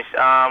finished.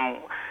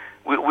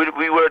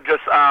 We were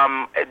just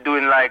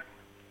doing like,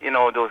 you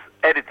know, those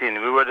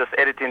editing. We were just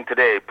editing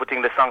today,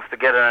 putting the songs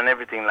together and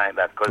everything like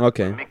that. Cause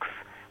Okay.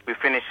 We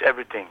finished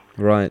everything.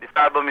 Right. This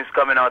album is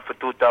coming out for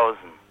 2000.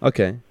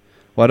 Okay.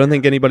 Well, I don't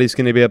think anybody's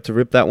going to be able to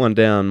rip that one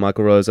down,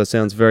 Michael Rose. That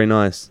sounds very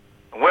nice.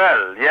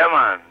 Well, yeah,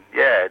 man.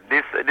 Yeah,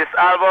 this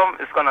album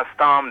is gonna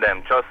storm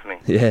them. Trust me.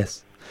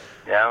 Yes.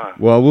 Yeah, man.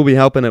 Well, we'll be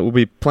helping it. We'll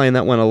be playing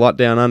that one a lot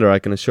down under. I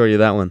can assure you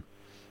that one.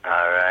 All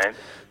right.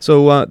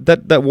 So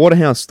that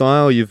Waterhouse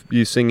style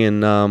you sing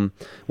in.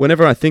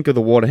 Whenever I think of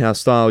the Waterhouse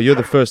style, you're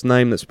the first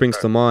name that springs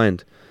to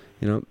mind.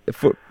 You know,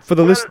 for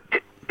the list.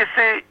 You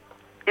see,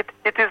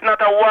 it is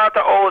not a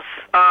Waterhouse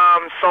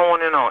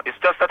sound. You know, it's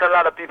just that a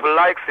lot of people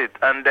likes it,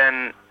 and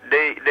then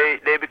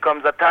they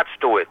becomes attached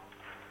to it.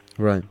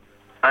 Right.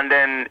 And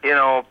then, you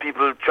know,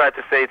 people try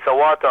to say it's a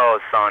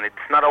Waterhouse sound. It's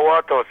not a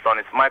Waterhouse sound.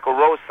 It's Michael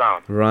Rose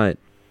sound. Right.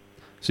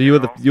 So you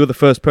were the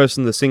first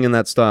person to sing in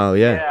that style,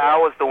 yeah? Yeah, I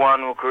was the one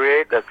who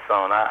created that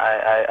sound.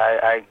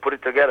 I put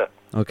it together.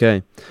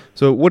 Okay.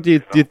 So what do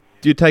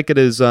you take it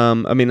as? I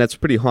mean, that's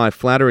pretty high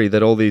flattery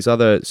that all these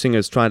other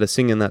singers try to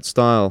sing in that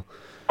style.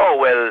 Oh,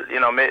 well, you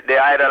know, they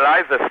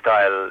idolize the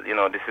style. You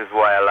know, this is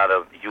why a lot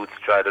of youths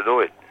try to do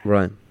it.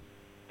 Right.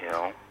 You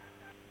know.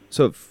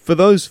 So for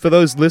those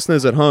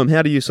listeners at home,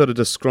 how do you sort of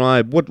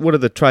describe what are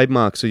the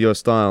trademarks of your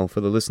style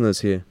for the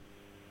listeners here?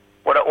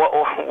 What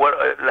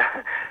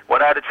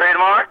are the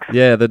trademarks?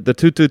 Yeah, the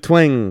tutu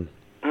twang.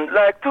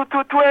 Like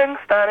tutu twang,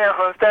 stand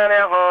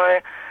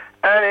hoy,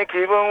 and it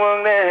keep on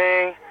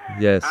moving.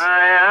 Yes.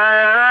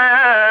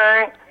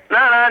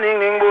 Na ding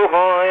ding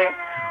boy,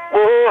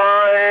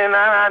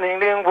 na ding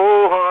ding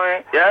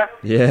boy. Yeah.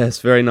 Yes,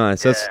 very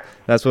nice.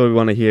 That's what we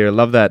want to hear.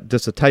 Love that.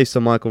 Just a taste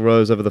of Michael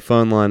Rose over the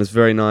phone line is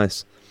very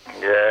nice.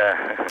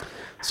 Yeah.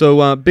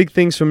 So big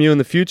things from you in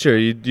the future.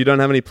 You don't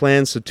have any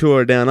plans to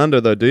tour down under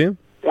though, do you?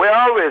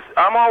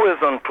 I'm always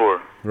on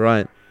tour.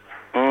 Right.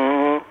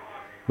 Mm-hmm.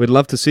 We'd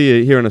love to see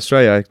you here in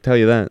Australia, I can tell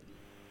you that.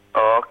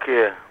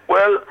 Okay.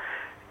 Well,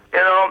 you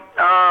know,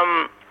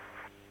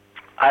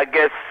 I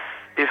guess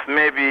if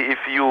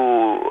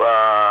you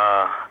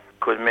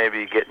could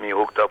maybe get me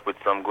hooked up with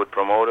some good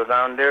promoter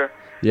down there.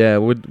 Yeah,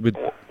 we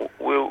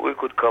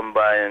could come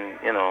by and,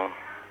 you know,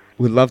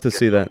 we'd love to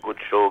see that. Good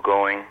show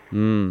going.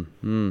 You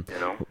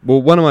know.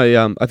 Well, one of my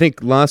I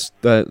think last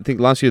year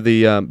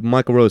the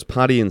Michael Rose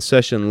Party in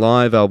Session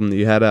live album that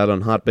you had out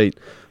on Heartbeat.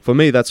 For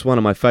me, that's one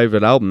of my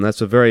favorite albums. That's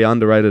a very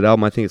underrated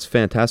album. I think it's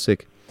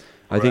fantastic.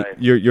 I think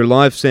your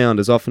live sound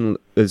is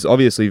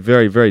obviously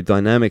very, very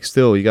dynamic.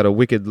 Still, you got a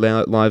wicked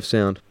live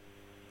sound.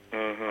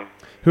 Mm-hmm.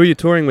 Who are you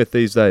touring with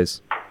these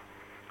days?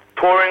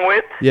 Touring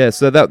with? Yeah,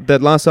 so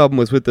that last album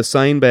was with the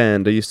Sane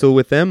Band. Are you still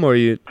with them, or are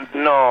you?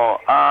 No,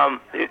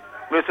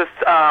 we just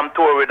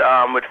tour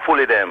with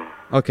Fully Them.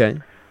 Okay.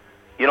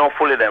 You know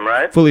Fully Them,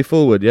 right? Fully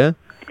Forward, yeah.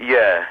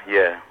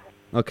 Yeah.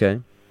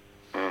 Okay.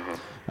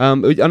 I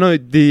know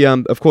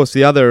of course,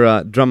 the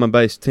other drum and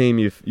bass team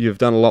you've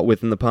done a lot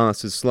with in the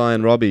past is Sly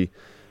and Robbie.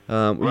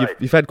 Right.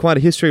 You've had quite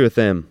a history with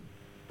them.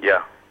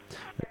 Yeah.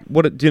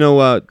 What do you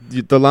know?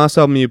 The last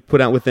album you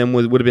put out with them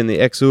would have been the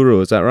Ex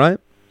Uru, is that right?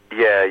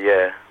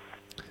 Yeah.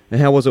 And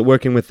how was it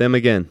working with them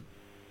again?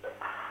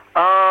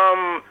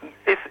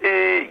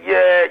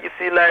 You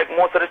see, like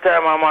most of the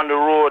time I'm on the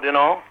road, you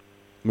know.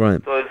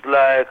 Right. So it's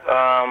like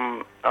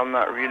I'm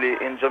not really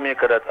in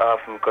Jamaica that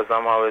often because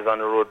I'm always on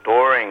the road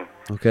touring.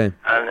 Okay.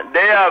 And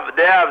they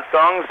have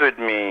songs with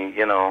me,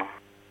 you know.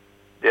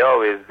 They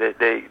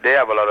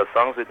have a lot of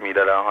songs with me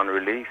that are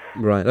unreleased.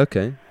 Right.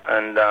 Okay.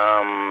 And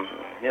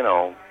you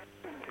know,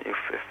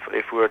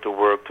 if we were to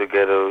work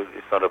together,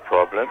 it's not a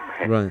problem.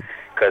 Right.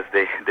 Because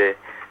they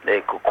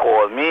could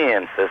call me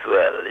and says,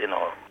 well, you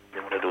know, they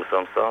want to do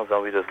some songs,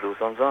 and we just do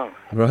some songs.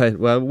 Right.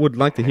 Well, I would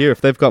like to hear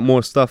if they've got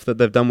more stuff that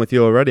they've done with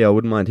you already. I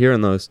wouldn't mind hearing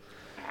those.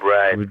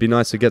 Right. It would be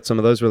nice to get some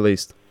of those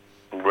released.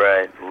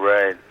 Right.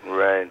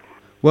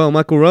 Well,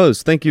 Michael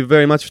Rose, thank you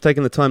very much for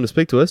taking the time to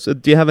speak to us.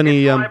 Do you have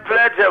any... It's my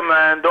pleasure,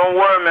 man. Don't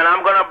worry, man.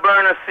 I'm going to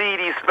burn a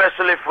CD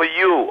especially for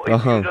you.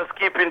 If you just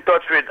keep in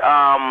touch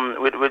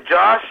with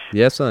Josh.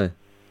 Yes,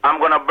 I'm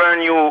going to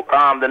burn you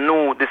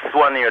this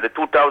one here, the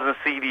 2000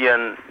 CD,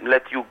 and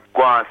let you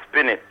go and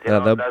spin it.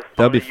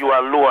 That'll be you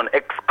alone,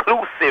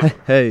 exclusive.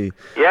 Hey.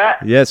 Yeah?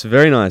 Yes,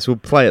 very nice. We'll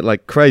play it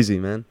like crazy,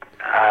 man.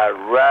 All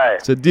right.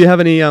 I. So, do you have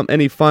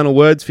any final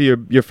words for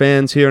your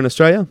fans here in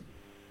Australia?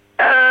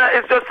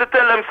 It's just to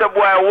tell them, say,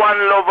 boy, one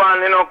love,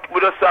 and, you know, we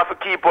just have to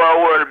keep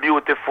our world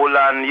beautiful,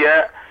 and,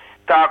 yeah,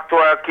 talk to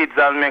our kids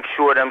and make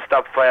sure them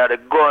stop fire the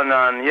gun,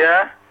 and,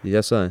 yeah.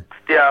 Yes, I.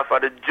 Stay off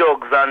of the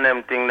drugs and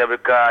them things there,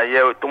 because,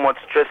 yeah, with too much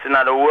stress in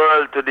the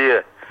world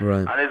today. Right.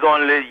 And it's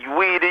only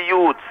we, the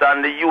youths,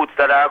 and the youths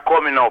that are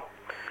coming up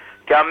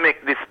can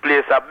make this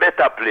place a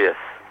better place.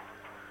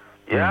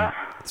 Yeah?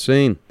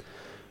 Seen.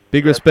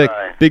 Big respect.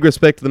 right. Big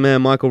respect to the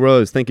man, Michael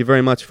Rose. Thank you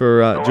very much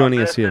for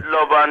joining us here.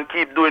 Love, and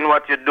keep doing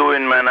what you're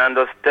doing, man, and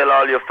just tell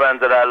all your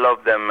fans that I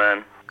love them,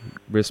 man.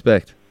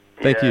 Respect.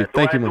 Thank you.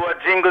 Thank you, Do man. a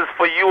jingles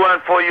for you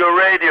and for your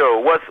radio.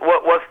 What's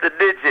the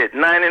digit?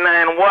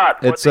 99 what?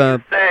 It's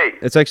What did you say?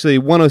 it's actually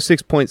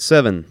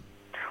 106.7.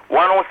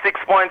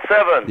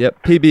 106.7.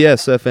 Yep,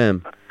 PBS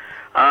FM.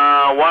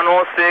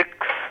 106.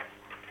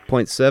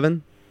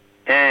 0.7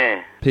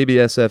 Yeah.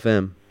 PBS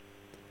FM.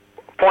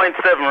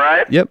 0.7,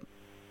 right? Yep.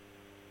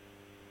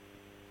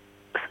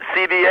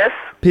 CBS?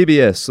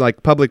 PBS,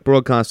 like Public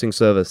Broadcasting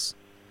Service.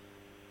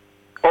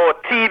 Oh,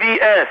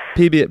 TBS.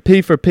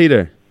 P for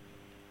Peter.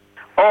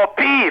 Oh,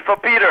 P for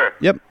Peter.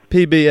 Yep,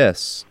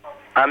 PBS.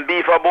 And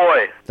B for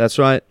boy. That's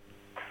right.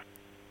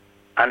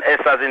 And S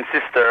as in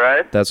sister,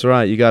 right? That's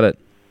right. You got it.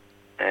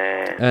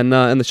 And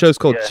the show's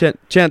called Yeah.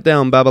 Chant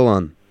Down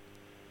Babylon.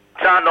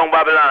 Chant Down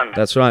Babylon.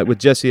 That's right, with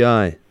Jesse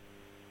I.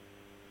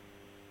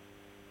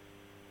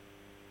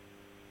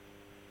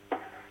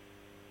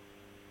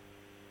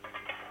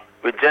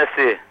 With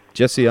Jesse.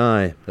 Jesse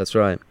I. That's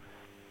right.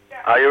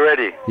 Are you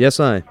ready? Yes,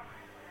 I.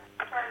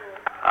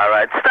 All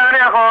right. Stand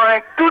here,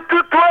 Hoik.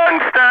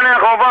 Stand here,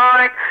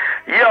 Hoik.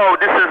 Yo,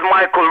 this is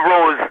Michael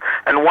Rose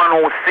and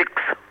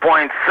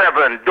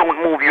 106.7.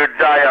 Don't move your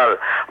dial.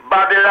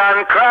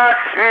 Babylon crash,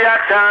 we are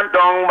chant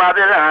down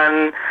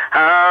Babylon.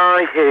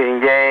 Oh,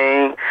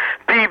 yeah.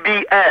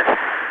 PBS.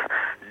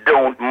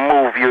 Don't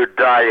move your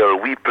dial.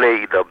 We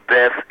play the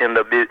best in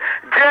the biz.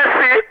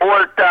 Jesse,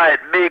 hold tight.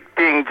 Big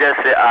thing,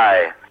 Jesse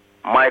I.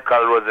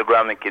 Michael Rose, the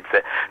Grammy kid,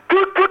 say,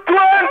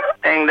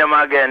 hang them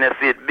again. You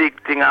see it,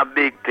 big thing,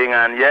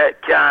 and yeah,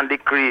 can't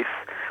decrease.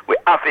 We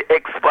have to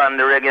expand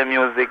the reggae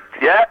music,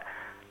 yeah,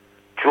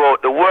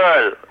 throughout the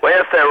world. What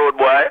you say, road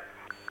boy?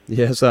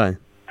 Yes, I.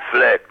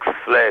 Flex.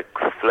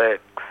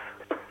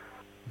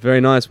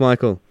 Very nice,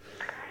 Michael.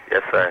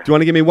 Yes, sir. Do you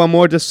want to give me one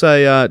more? Just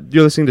say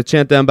you're listening to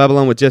Chant Down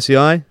Babylon with Jesse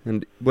I,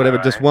 and whatever,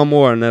 All just right. one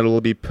more, and that'll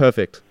be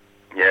perfect.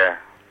 Yeah.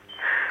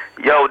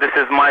 Yo, this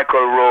is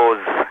Michael Rose.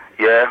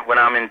 Yeah, when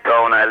I'm in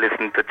town, I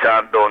listen to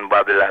Chant Down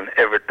Babylon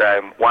every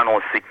time.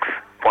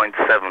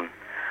 106.7.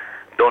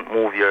 Don't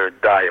move your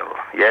dial.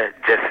 Yeah,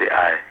 Jesse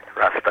I.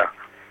 Rasta.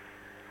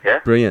 Yeah?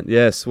 Brilliant.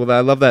 Yes. Well,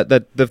 I love that.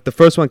 The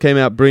first one came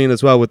out brilliant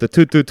as well with the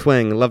toot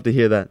twang. Love to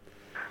hear that.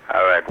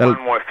 All right, That'll-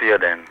 one more for you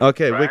then.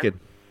 Okay, Right? wicked.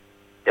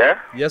 Yeah?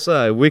 Yes,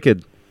 I.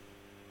 Wicked.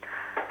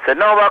 Say,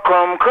 now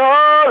come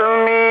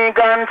call me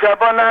Ganja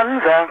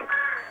Bonanza.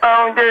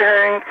 Oh,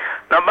 dang.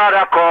 Nobody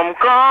come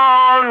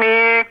call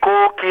me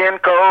Cocaine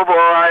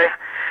Cowboy.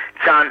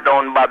 Chant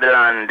Down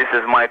Babylon. This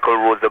is Michael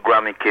Rose, the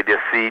Grammy kid. You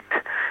see it?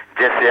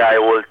 Jesse I.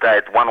 Hold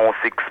tight.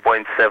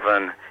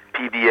 106.7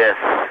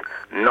 PBS.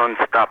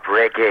 Non-stop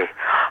reggae.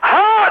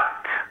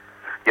 Hot!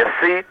 You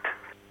see it?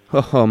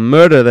 Oh,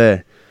 murder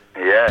there.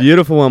 Yeah.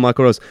 Beautiful one,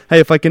 Michael Rose. Hey,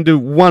 if I can do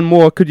one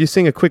more, could you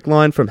sing a quick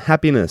line from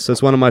Happiness?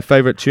 That's one of my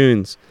favorite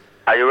tunes.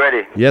 Are you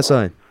ready? Yes,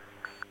 I.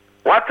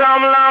 What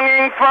I'm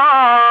longing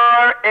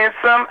for is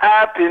some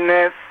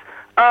happiness.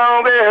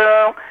 Oh,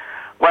 girl.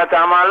 What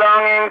I'm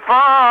longing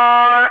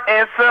for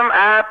is some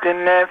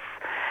happiness.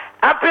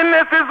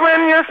 Happiness is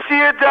when you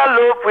share your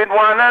love with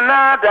one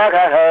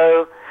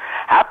another.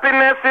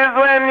 Happiness is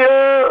when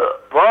you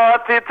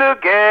party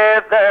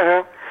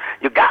together.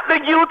 You got the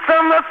youths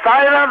on the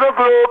side of the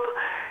globe.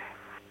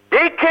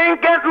 They can't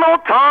get no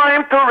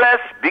time to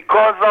rest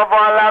because of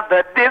all of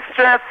the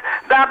distress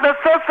that the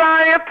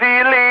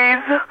society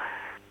leaves.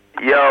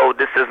 Yo,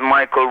 this is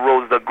Michael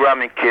Rose, the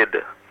Grammy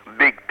kid.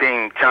 Big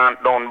thing,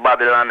 Chant Down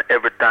Babylon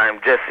every time.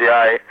 Jesse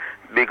I,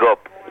 big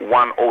up,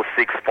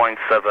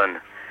 106.7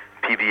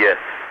 PBS.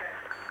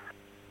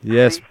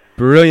 Yes,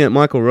 brilliant,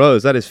 Michael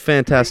Rose. That is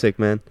fantastic,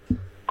 man.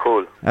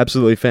 Cool.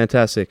 Absolutely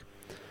fantastic.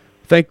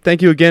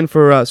 Thank you again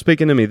for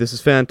speaking to me. This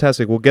is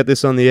fantastic. We'll get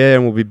this on the air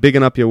and we'll be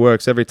bigging up your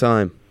works every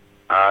time.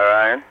 All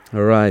right.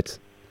 All right.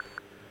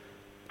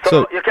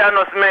 So you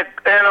cannot make,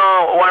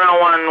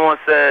 one-on-one was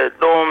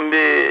don't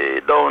be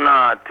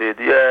downhearted,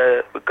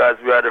 yeah, because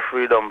we are the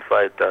freedom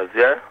fighters,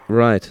 yeah?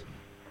 Right.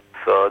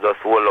 So just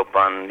hold up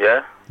and,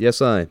 yeah?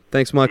 Yes, I.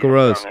 Thanks, Michael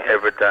Rose.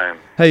 Every time.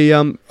 Hey,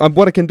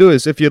 what I can do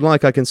is, if you'd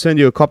like, I can send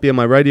you a copy of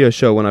my radio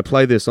show when I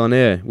play this on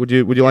air. Would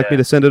you like me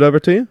to send it over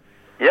to you?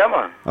 Yeah,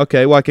 man.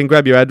 Okay, well, I can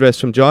grab your address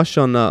from Josh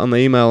on the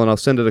email and I'll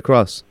send it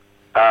across.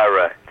 All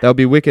right. That'll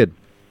be wicked.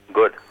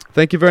 Good.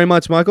 Thank you very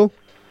much, Michael.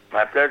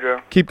 My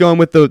pleasure. Keep going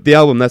with the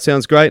album. That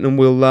sounds great, and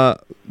we'll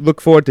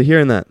look forward to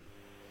hearing that.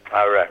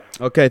 All right.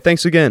 Okay,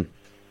 thanks again.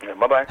 Yeah,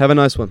 bye-bye. Have a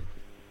nice one.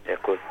 Yeah,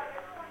 cool.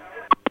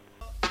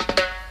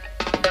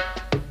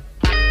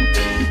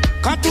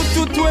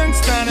 Katutu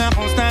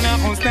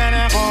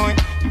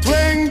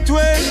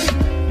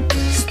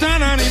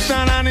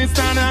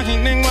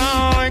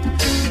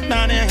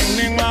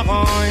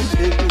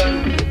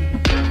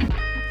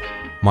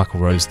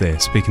Michael Rose there,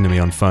 speaking to me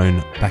on phone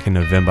back in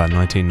November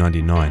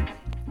 1999.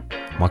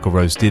 Michael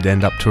Rose did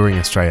end up touring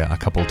Australia a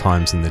couple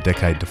times in the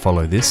decade to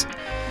follow this.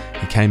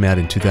 He came out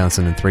in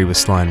 2003 with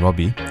Sly and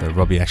Robbie, though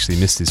Robbie actually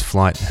missed his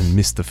flight and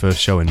missed the first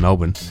show in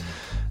Melbourne.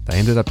 They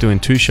ended up doing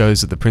 2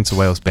 shows at the Prince of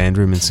Wales Band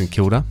Room in St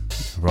Kilda.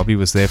 Robbie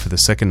was there for the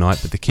second night,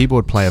 but the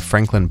keyboard player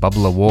Franklin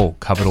Bubbler Wall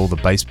covered all the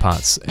bass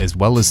parts as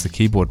well as the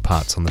keyboard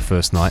parts on the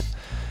first night.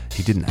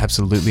 He did an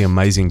absolutely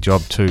amazing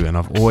job too, and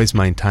I've always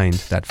maintained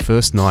that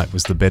first night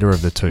was the better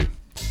of the two,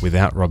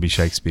 without Robbie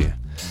Shakespeare.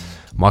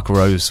 Michael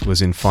Rose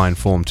was in fine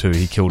form too,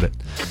 he killed it.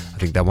 I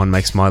think that one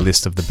makes my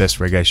list of the best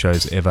reggae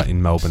shows ever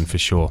in Melbourne for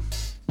sure.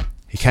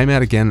 He came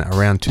out again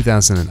around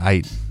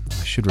 2008.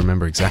 I should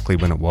remember exactly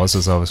when it was,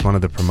 as I was one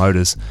of the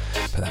promoters,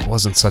 but that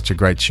wasn't such a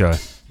great show.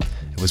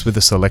 It was with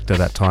a selector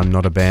that time,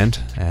 not a band,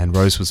 and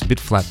Rose was a bit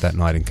flat that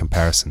night in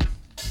comparison.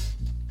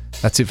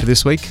 That's it for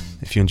this week.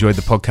 If you enjoyed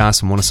the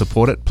podcast and want to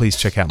support it, please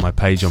check out my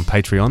page on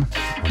Patreon.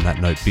 On that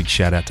note, big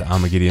shout out to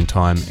Armageddon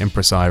Time,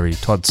 Empress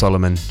Irie, Todd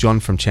Solomon, John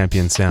from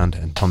Champion Sound,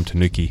 and Tom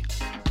Tanuki.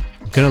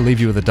 I'm going to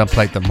leave you with a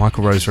dubplate that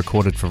Michael Rose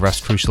recorded for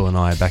Russ Crucial and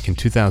I back in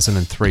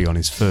 2003 on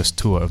his first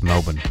tour of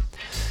Melbourne.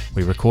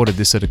 We recorded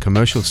this at a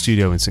commercial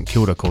studio in St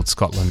Kilda called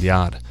Scotland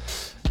Yard,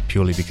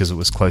 purely because it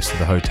was close to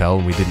the hotel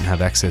and we didn't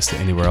have access to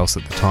anywhere else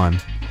at the time.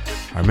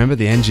 I remember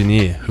the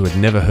engineer, who had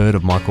never heard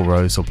of Michael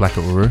Rose or Black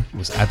Uhuru,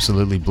 was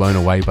absolutely blown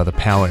away by the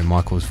power in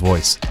Michael's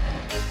voice.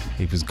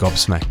 He was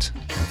gobsmacked.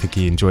 I think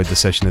he enjoyed the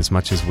session as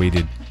much as we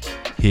did.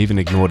 He even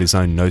ignored his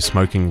own no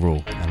smoking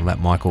rule and let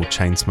Michael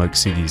chain smoke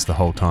ciggies the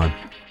whole time.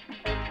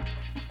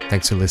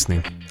 Thanks for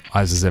listening.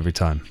 Eyes as every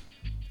time.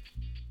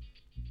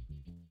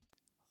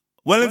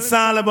 Well, it's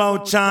all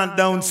about chant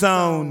down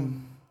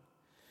sound.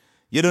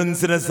 You don't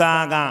see the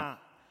saga.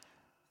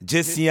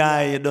 Jesse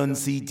I, you don't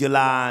see it, you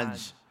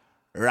large.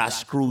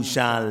 Rash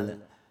Crucial.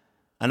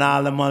 And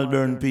all the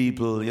Melbourne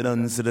people, you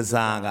don't see the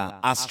saga.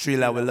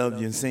 Australia, we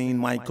love you. Saying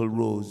Michael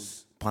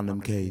Rose, upon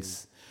them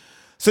case.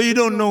 So you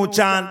don't know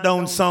chant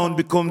down sound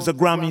becomes a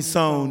Grammy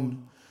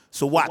sound.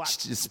 So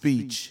watch the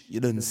speech, you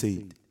don't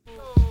see it.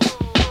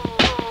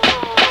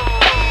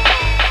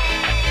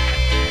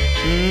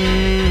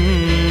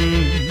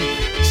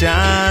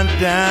 Chant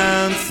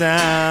down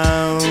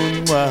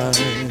sound, 1,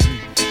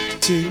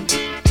 2.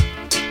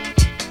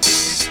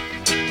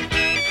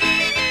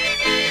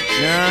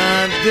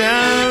 Chant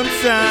down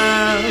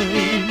sound,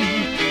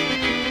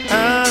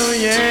 oh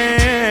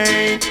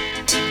yeah.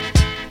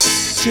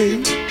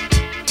 2.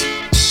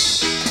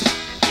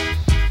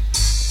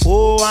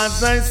 Oh,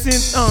 as I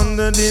sit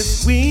under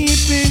this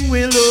weeping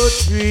willow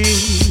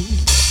tree,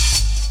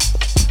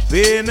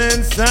 pain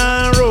and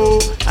sorrow,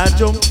 I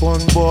jump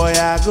on, boy,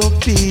 I go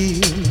feel.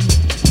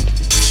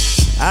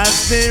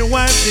 As they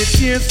wipe the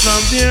tears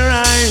from their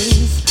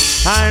eyes,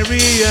 I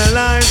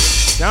realize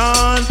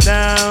chant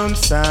down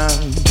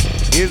sound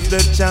is the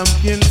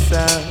champion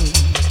sound.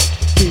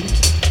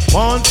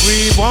 1,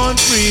 3, 1,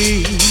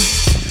 3.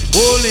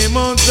 Holy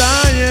Mount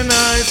Zion,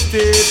 I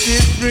state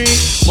is free.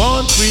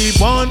 1, 3,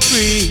 1,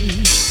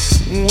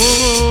 3.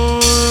 Whoa.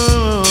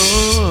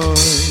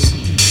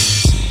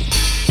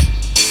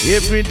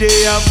 Every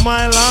day of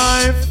my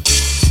life,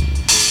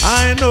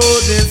 I know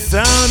this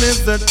sound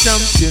is the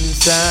champion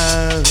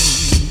sound.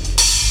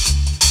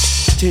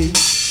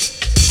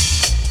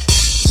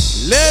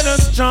 Let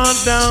us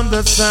chant down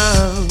the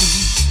sound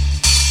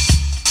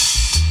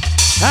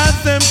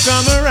as them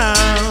come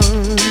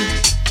around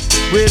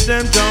with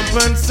them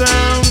jumping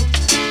sound.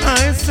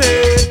 I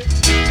say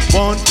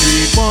 1,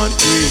 3, 1,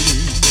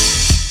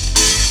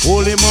 3.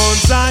 Holy Mount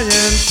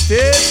Zion,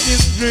 state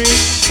is free.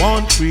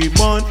 1, 3,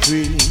 1,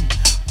 3.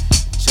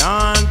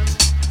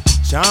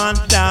 Chant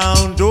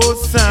down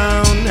those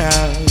sound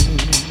now.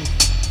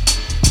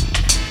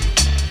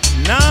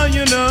 Now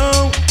you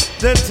know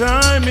the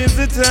time is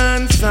the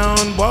turn,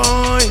 sound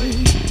boy.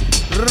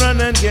 Run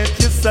and get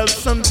yourself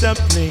some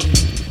dumpling,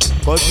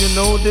 'cause you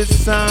know this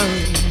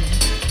sound.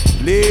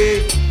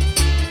 Play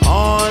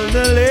all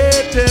the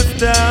latest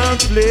down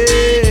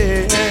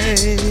play.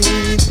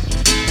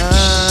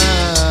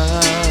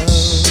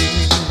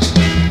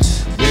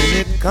 When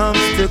it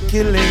comes to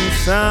killing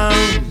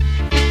sound,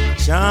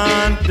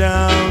 chant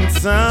down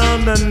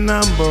sound the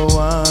number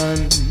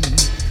 1.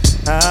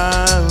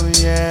 Oh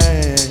yeah.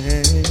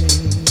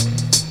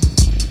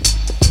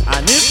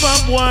 And if a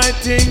boy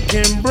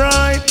thinking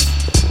bright,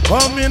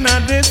 come in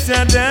at this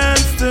your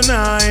dance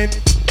tonight.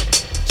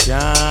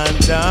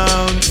 Chant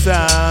down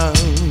sound.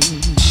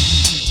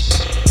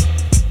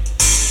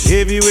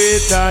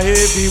 Heavyweight or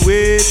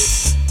heavyweight,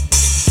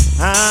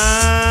 I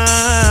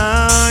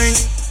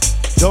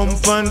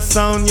dump and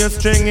sound you're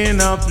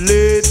stringing up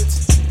late.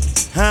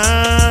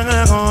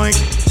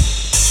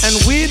 And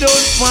we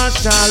don't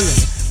partial,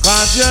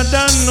 'cause you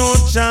done no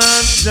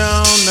chant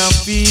down a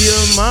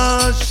field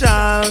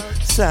marshal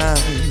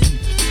sound.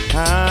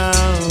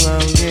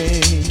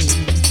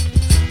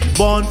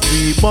 born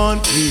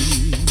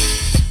free,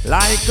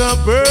 like a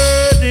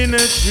bird in a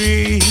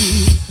tree.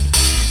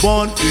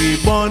 Born free,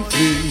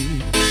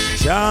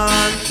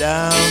 chant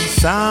down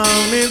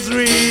sound is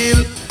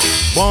real.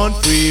 Born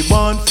free,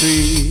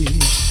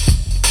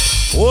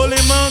 Holy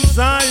Mount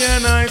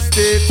Zion, I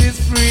state is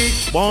free.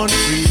 Born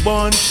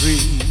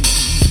free,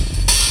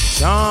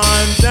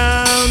 chant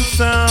down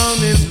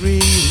sound is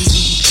real.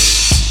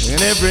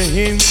 In every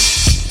inch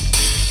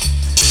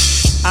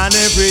and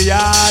every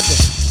yard,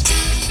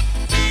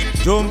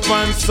 jump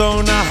and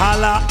sound a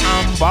holla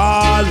and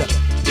ball.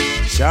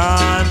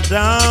 Chant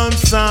down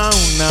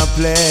sound a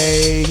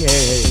play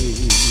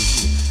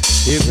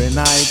every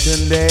night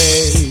and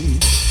day.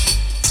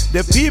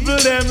 The people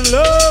them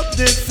love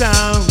this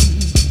sound.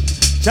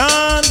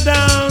 Chant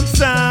down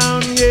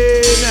sound,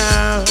 yeah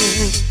now.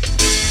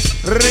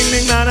 Ring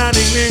ding na na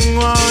ding ding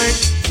boy,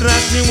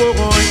 scratching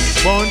boy,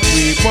 born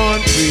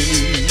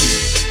free.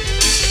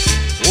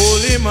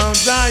 Holy Mount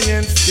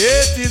Zion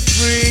state is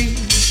free.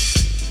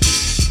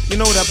 You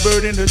know that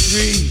bird in the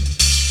tree.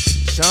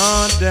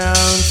 Chant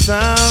down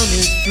sound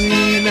is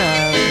free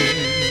now.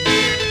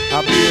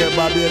 Up here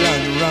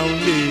Babylon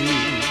round it.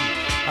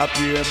 Up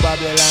here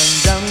Babylon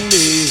down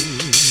there.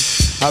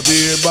 Up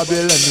here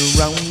Babylon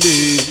round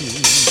it.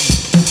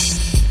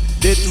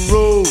 That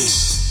road.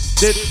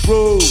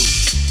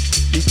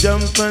 The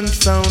jump and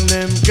sound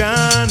them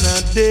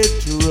gonna that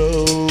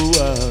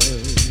road.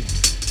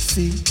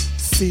 See.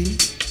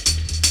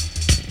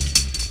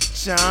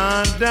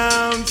 Chant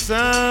down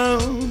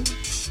sound.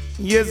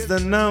 Yes, the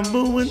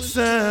number one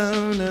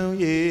sound, oh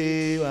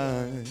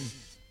yeah.